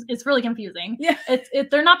it's really confusing.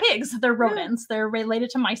 They're not pigs, they're rodents. They're related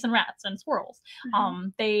to mice and rats and squirrels.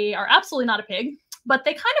 They are absolutely not a pig, but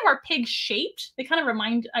they kind of are pig shaped. They kind of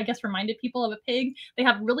reminded people of a pig. They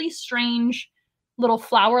have really strange little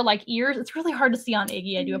flower-like ears. It's really hard to see on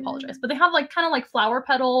Iggy. I do apologize, but they have kind of like flower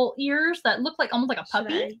petal ears that look like almost like a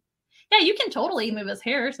puppy. Yeah, you can totally move his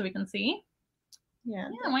hair so we can see. Yeah,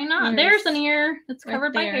 why not? There's an ear that's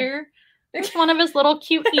covered by hair. There's one of his little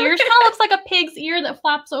cute ears. Kind of looks like a pig's ear that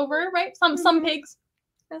flaps over, right? Some pigs.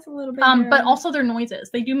 That's a little bit. But also their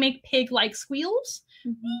noises. They do make pig-like squeals.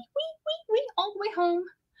 Wee, wee, wee, wee, all the way home.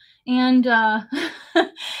 And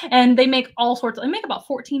and they make all sorts of, they make about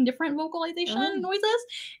 14 different vocalization noises,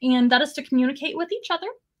 and that is to communicate with each other.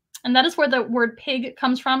 And that is where the word pig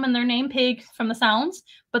comes from, and their name pig from the sounds,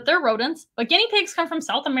 but they're rodents. But guinea pigs come from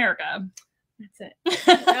South America. That's it.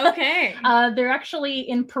 Okay. They're actually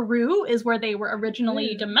in Peru is where they were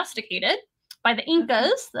originally domesticated by the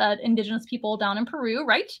Incas, the indigenous people down in Peru,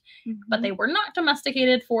 right? But they were not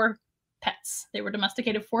domesticated for pets. They were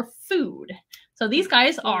domesticated for food. So these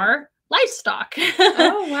guys are livestock.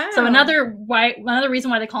 Oh, wow. So another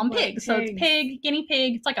reason why they call them pigs. So it's pig, guinea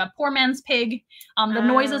pig. It's like a poor man's pig. The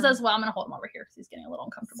noises as well. I'm gonna hold him over here because he's getting a little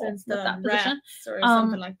uncomfortable with that position. Or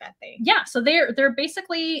something like that thing. Yeah. So they're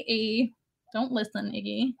basically a. Don't listen,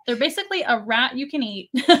 Iggy. They're basically a rat you can eat.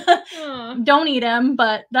 Don't eat them,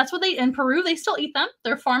 but that's what in Peru, they still eat them.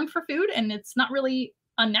 They're farmed for food, and it's not really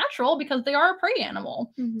unnatural because they are a prey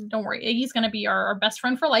animal. Don't worry, Iggy's going to be our best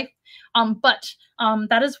friend for life. But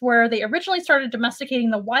that is where they originally started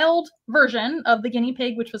domesticating the wild version of the guinea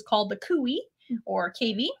pig, which was called the cooey or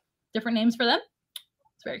KV. Different names for them.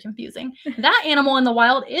 It's very confusing. That animal in the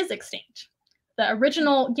wild is extinct. The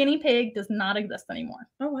original guinea pig does not exist anymore.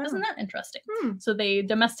 Oh, wow. Isn't that interesting? So they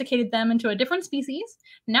domesticated them into a different species.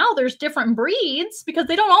 Now there's different breeds because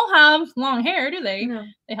they don't all have long hair, do they? No.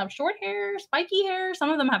 They have short hair, spiky hair. Some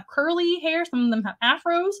of them have curly hair. Some of them have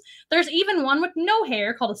afros. There's even one with no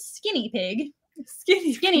hair called a skinny pig.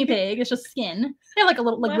 Skinny pig. It's just skin. They have like a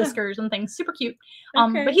little whiskers and things. Super cute.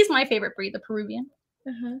 But he's my favorite breed, the Peruvian.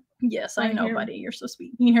 Yes, I know, buddy. You're so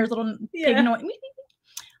sweet. You can hear his little pig noise.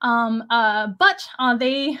 But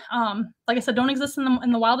they, like I said, don't exist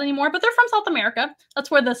in the wild anymore, but they're from South America. That's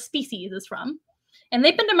where the species is from. And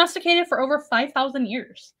they've been domesticated for over 5,000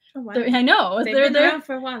 years. Oh, wow. I know. They've been around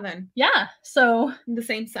for a while then. Yeah. So the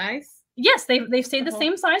same size? Yes, they've stayed the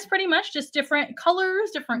same size pretty much, just different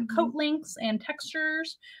colors, different coat lengths and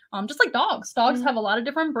textures. Just like dogs. Dogs have a lot of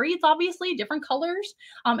different breeds, obviously, different colors.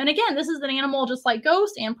 And again, this is an animal just like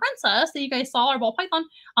Ghost and Princess that you guys saw, our ball python.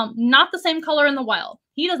 Not the same color in the wild.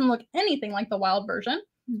 He doesn't look anything like the wild version.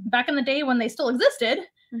 Back in the day when they still existed,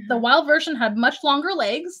 the wild version had much longer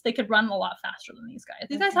legs. They could run a lot faster than these guys.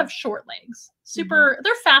 These guys have short legs. They're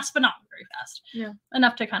fast, but not very fast. Yeah.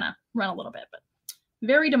 Enough to kind of run a little bit, but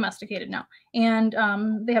very domesticated now. And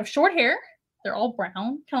they have short hair. They're all brown,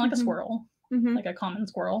 kind of like a squirrel, Mm-hmm. like a common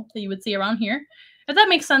squirrel that you would see around here. If that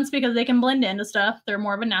makes sense, because they can blend into stuff. They're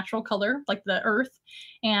more of a natural color, like the earth,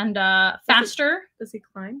 and faster. Does he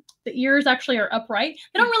climb? The ears actually are upright.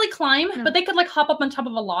 They don't really climb, No. but they could like hop up on top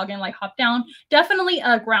of a log and like hop down. Definitely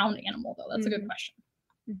a ground animal, though. That's a good question.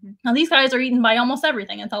 Now, these guys are eaten by almost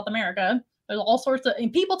everything in South America. There's all sorts of,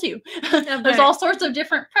 and people too. There's all sorts of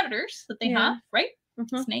different predators that they have, right?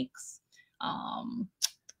 Snakes,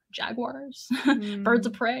 jaguars, birds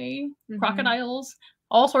of prey, crocodiles,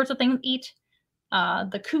 all sorts of things eat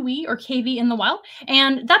the kui or KV in the wild.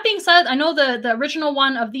 And that being said, I know the original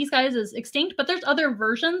one of these guys is extinct, but there's other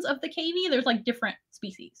versions of the KV. There's like different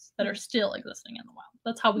species that are still existing in the wild.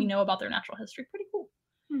 That's how we know about their natural history. Pretty cool.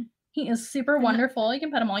 He is super wonderful. You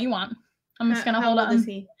can pet him all you want. I'm just gonna hold on. How old is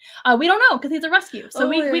he? We don't know because he's a rescue. So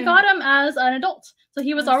we got him as an adult. So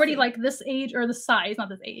he was already like this age or the size, not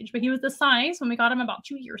this age, but he was the size when we got him about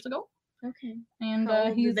 2 years ago. Okay. And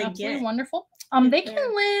he's absolutely wonderful. They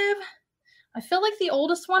can live. I feel like the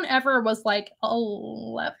oldest one ever was like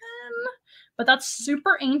 11, but that's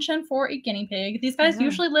super ancient for a guinea pig. These guys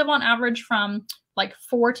usually live on average from like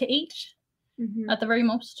 4 to 8 at the very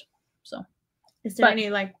most. So, is there any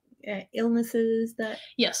like illnesses that?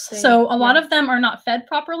 Yes. So a lot of them are not fed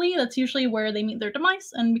properly. That's usually where they meet their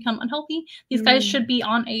demise and become unhealthy. These guys should be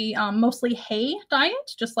on a mostly hay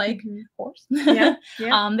diet, just like horse.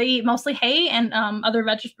 They eat mostly hay and other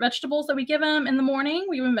vegetables that we give them in the morning.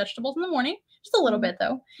 We give them vegetables in the morning, just a little bit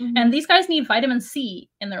though. And these guys need vitamin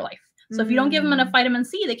C in their life. So if you don't give them enough vitamin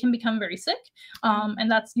C, they can become very sick.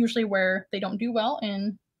 And that's usually where they don't do well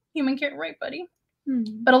in human care, right, buddy?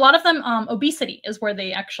 But a lot of them, obesity is where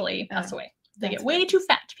they actually pass away. They get way too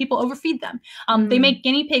fat. People overfeed them. They make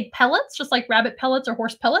guinea pig pellets, just like rabbit pellets or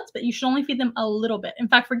horse pellets, but you should only feed them a little bit. In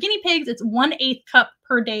fact, for guinea pigs, it's 1/8 cup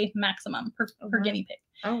per day maximum per guinea pig.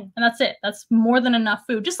 And that's it. That's more than enough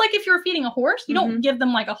food. Just like if you're feeding a horse, you don't give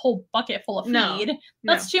them like a whole bucket full of feed.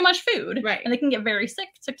 That's too much food. Right. And they can get very sick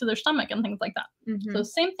to their stomach and things like that. So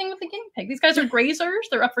same thing with the guinea pig. These guys are grazers.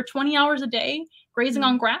 They're up for 20 hours a day grazing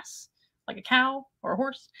on grass, like a cow or a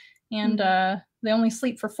horse. And they only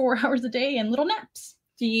sleep for 4 hours a day and little naps.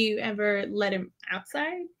 Do you ever let him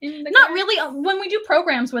outside in the Not grass? really. When we do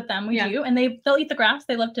programs with them, we do, and they'll eat the grass.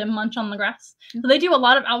 They love to munch on the grass. So they do a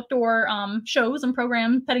lot of outdoor shows and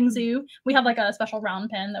programs, petting zoo. We have like a special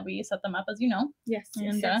round pen that we set them up, as you know. Yes.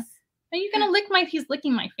 And are you gonna lick he's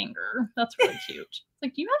licking my finger. That's really cute. It's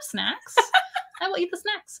like, do you have snacks? I will eat the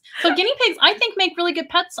snacks. So guinea pigs, I think, make really good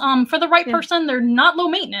pets. For the right person, they're not low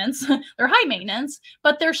maintenance. They're high maintenance,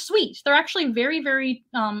 but they're sweet. They're actually very, very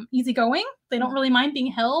easygoing. They don't really mind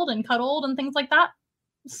being held and cuddled and things like that.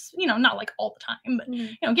 You know, not like all the time, but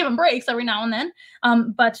you know, give them breaks every now and then.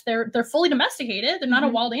 But they're fully domesticated. They're not a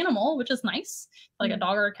wild animal, which is nice, like a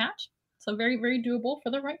dog or a cat. So very, very doable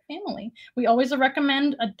for the right family. We always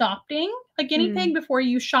recommend adopting a guinea pig before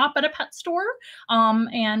you shop at a pet store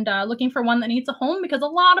and looking for one that needs a home, because a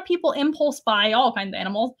lot of people impulse buy all kinds of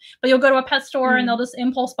animals, but you'll go to a pet store and they'll just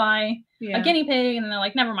impulse buy a guinea pig and they're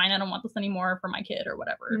like, never mind, I don't want this anymore for my kid or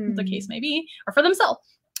whatever the case may be, or for themselves.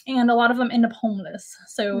 And a lot of them end up homeless.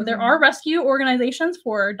 So there are rescue organizations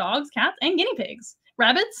for dogs, cats, and guinea pigs,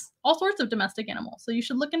 rabbits, all sorts of domestic animals. So you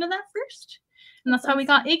should look into that first. And that's how we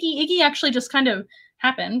got Iggy. Iggy actually just kind of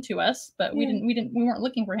happened to us, but we weren't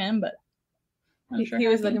looking for him, but I'm sure he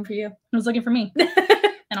was looking for you. He was looking for me.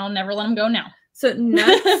 And I'll never let him go now. So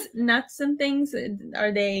nuts and things,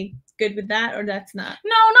 are they good with that, or that's not?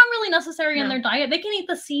 No, not really necessary in their diet. They can eat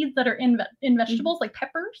the seeds that are in vegetables, like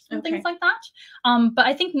peppers and things like that. But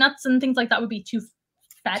I think nuts and things like that would be too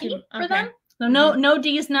fatty for them. So no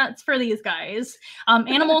D's nuts for these guys.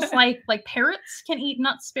 Animals like parrots can eat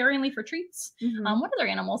nuts sparingly for treats. What other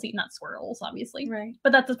animals eat nuts? Squirrels, obviously. Right.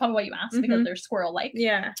 But that's probably why you asked, because they're squirrel-like.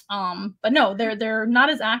 Yeah. But no, they're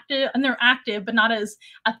not as active, and they're active, but not as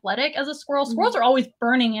athletic as a squirrel. Squirrels are always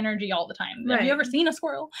burning energy all the time. Have you ever seen a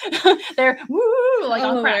squirrel? They're like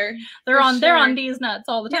on crack. They're on D's nuts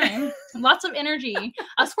all the time. Lots of energy.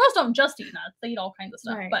 Squirrels don't just eat nuts; they eat all kinds of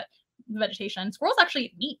stuff. Right. But vegetation. Squirrels actually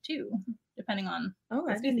eat meat too, depending on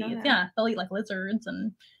the species. Yeah, they'll eat like lizards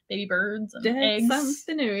and baby birds and eggs.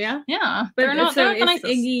 Something new, yeah. Yeah, but they're not. So if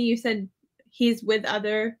Iggy, you said he's with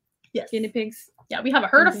other guinea pigs. Yeah, we have a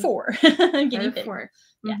herd of 4 guinea pigs.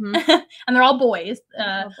 Yeah, and they're all boys.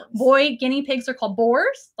 Boy guinea pigs are called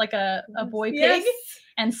boars, like a boy pig,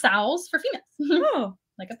 and sows for females. Oh,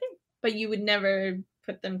 like a pig. But you would never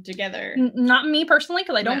put them together. Not me personally,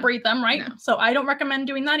 because I don't breed them, right? No. So I don't recommend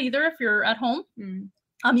doing that either if you're at home.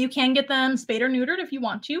 You can get them spayed or neutered if you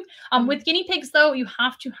want to. With guinea pigs, though, you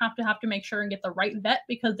have to make sure and get the right vet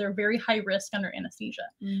because they're very high risk under anesthesia.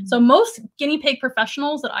 So most guinea pig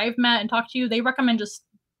professionals that I've met and talked to, they recommend just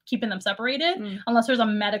keeping them separated unless there's a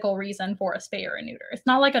medical reason for a spay or a neuter. It's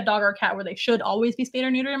not like a dog or a cat where they should always be spayed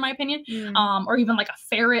or neutered, in my opinion. Or even like a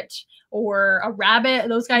ferret or a rabbit.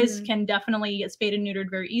 Those guys can definitely get spayed and neutered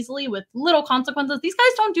very easily with little consequences. These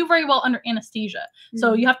guys don't do very well under anesthesia.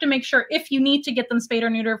 So you have to make sure if you need to get them spayed or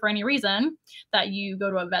neutered for any reason that you go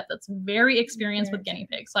to a vet that's very experienced with guinea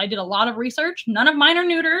pigs. So I did a lot of research. None of mine are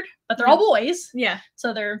neutered, but they're all boys. Yeah.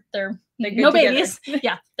 So they're no babies.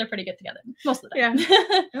 Yeah, they're pretty good together most of the time.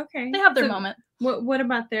 Yeah. Okay. They have their moment. What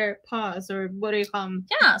about their paws, or what do you call them?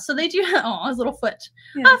 Yeah, so they do his little foot.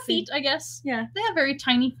 Feet, I guess. Yeah. They have very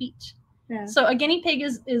tiny feet. Yeah. So a guinea pig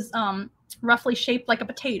is roughly shaped like a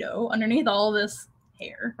potato underneath all this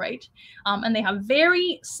hair, right? And they have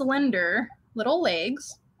very slender little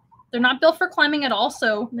legs. They're not built for climbing at all,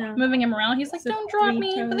 so moving him around, he's like, don't drop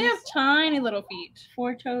me. Toes. But they have tiny little feet.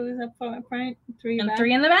 4 toes up front, 3 and back.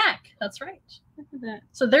 3 in the back. That's right. Look at that.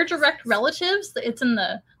 So they're direct relatives. It's in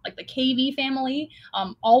the KV family.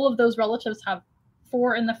 All of those relatives have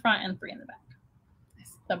 4 in the front and 3 in the back.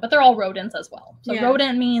 So, but they're all rodents as well. So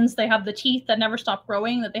rodent means they have the teeth that never stop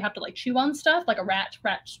growing, that they have to like chew on stuff, like a rats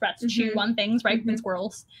chew on things, right? And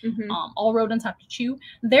squirrels. All rodents have to chew.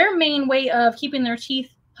 Their main way of keeping their teeth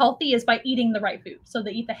healthy is by eating the right food. So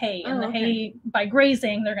they eat the hay, and hay, by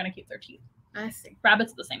grazing, they're going to keep their teeth. I see.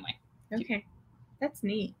 Rabbits the same way. Okay. That's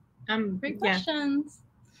neat. Great questions.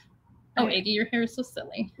 Oh, Iggy, your hair is so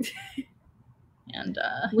silly. And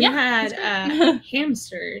we had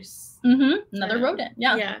hamsters. Another rodent.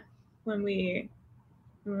 Yeah. When we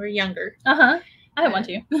were younger. I had one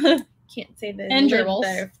too. Can't say that and they lived gerbils.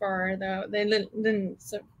 there for though. They didn't.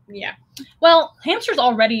 So yeah. Well, hamsters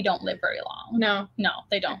already don't live very long. No,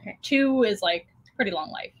 they don't. Okay. 2 is like pretty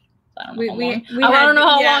long life. So I don't know how long. I don't know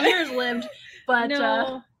how long yours lived, but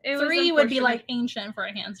no, 3 would be like ancient for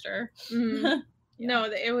a hamster. No,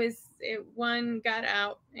 one got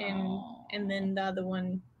out and then the other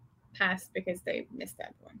one passed because they missed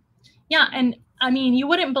that one. Yeah, and I mean, you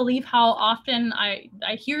wouldn't believe how often I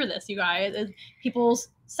hear this, you guys, is people's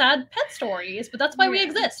sad pet stories, but that's why we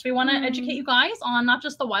exist. We want to educate you guys on not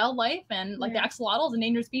just the wildlife and like the axolotls,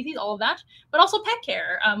 endangered species, all of that, but also pet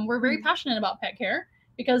care. We're very passionate about pet care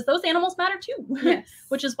because those animals matter too,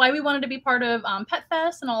 which is why we wanted to be part of Pet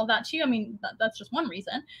Fest and all of that too. I mean, that's just one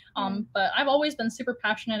reason. But I've always been super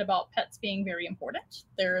passionate about pets being very important.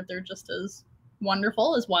 They're just as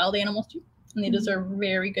wonderful as wild animals too. And they deserve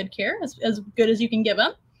very good care, as good as you can give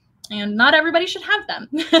them. And not everybody should have them.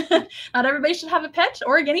 Not everybody should have a pet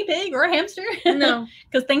or a guinea pig or a hamster. No.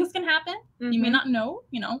 Because things can happen. You may not know,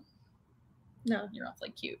 No. You're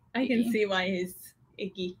awfully cute. I can see why he's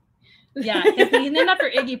Iggy. Yeah, he's named after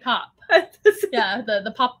Iggy Pop. Yeah,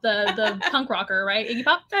 the pop, the punk rocker, right? Iggy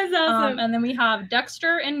Pop. That's awesome. And then we have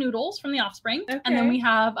Dexter and Noodles from The Offspring. Okay. And then we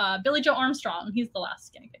have Billy Joe Armstrong. He's the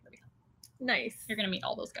last guinea pig that we have. Nice. You're going to meet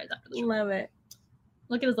all those guys after the show. Love it.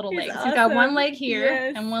 Look at his little legs. Awesome. He's got one leg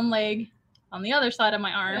here and one leg on the other side of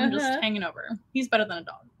my arm, just hanging over. He's better than a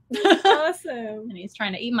dog. Awesome. And he's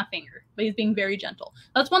trying to eat my finger, but he's being very gentle.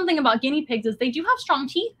 That's one thing about guinea pigs is they do have strong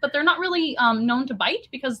teeth, but they're not really known to bite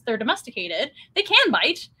because they're domesticated. They can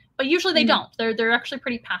bite, but usually they don't. They're actually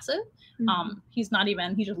pretty passive. He's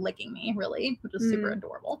just licking me, really, which is super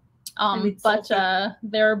adorable. But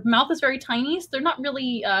their mouth is very tiny, so they're not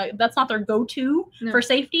really, that's not their go-to for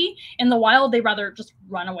safety. In the wild, they rather just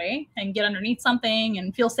run away and get underneath something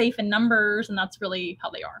and feel safe in numbers, and that's really how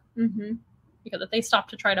they are. Because if they stop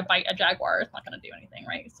to try to bite a jaguar, it's not going to do anything,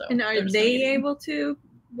 right? So, and are they able to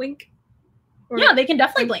wink? Or yeah, they can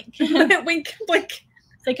definitely blink. Blink.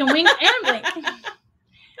 They can wink and blink.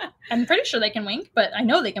 I'm pretty sure they can wink, but I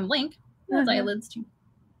know they can blink. His eyelids too.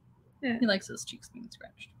 Yeah. He likes his cheeks being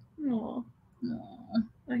scratched. Aww.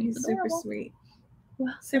 He's super sweet.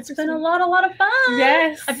 Well, it's been a lot of fun.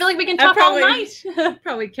 Yes. I feel like we can talk all night.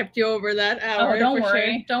 Probably kept you over that hour. Oh, don't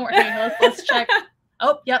worry. Don't worry. Let's check.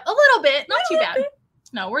 Oh, yep. A little bit. Not too bad.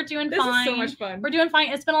 No, we're doing fine. This is so much fun. We're doing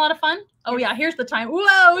fine. It's been a lot of fun. Oh yeah, here's the time.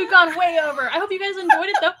 Whoa, we've gone way over. I hope you guys enjoyed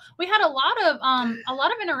it though. We had a lot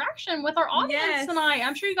of interaction with our audience tonight.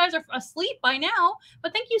 I'm sure you guys are asleep by now,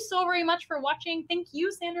 but thank you so very much for watching. Thank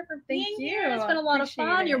you, Sandra, for being here. It's been a lot of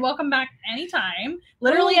fun. You're welcome back anytime,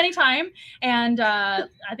 literally anytime. And I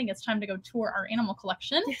think it's time to go tour our animal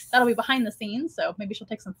collection. That'll be behind the scenes, so maybe she'll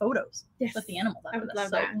take some photos with the animals after this.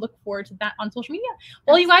 So look forward to that on social media.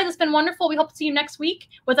 Well, you guys, it's been wonderful. We hope to see you next week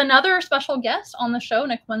with another special guest on the show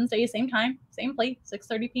next Wednesday, same time, same place,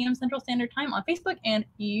 6:30 p.m. Central Standard Time on Facebook and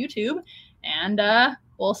YouTube. And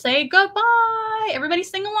we'll say goodbye. Everybody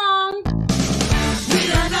sing along.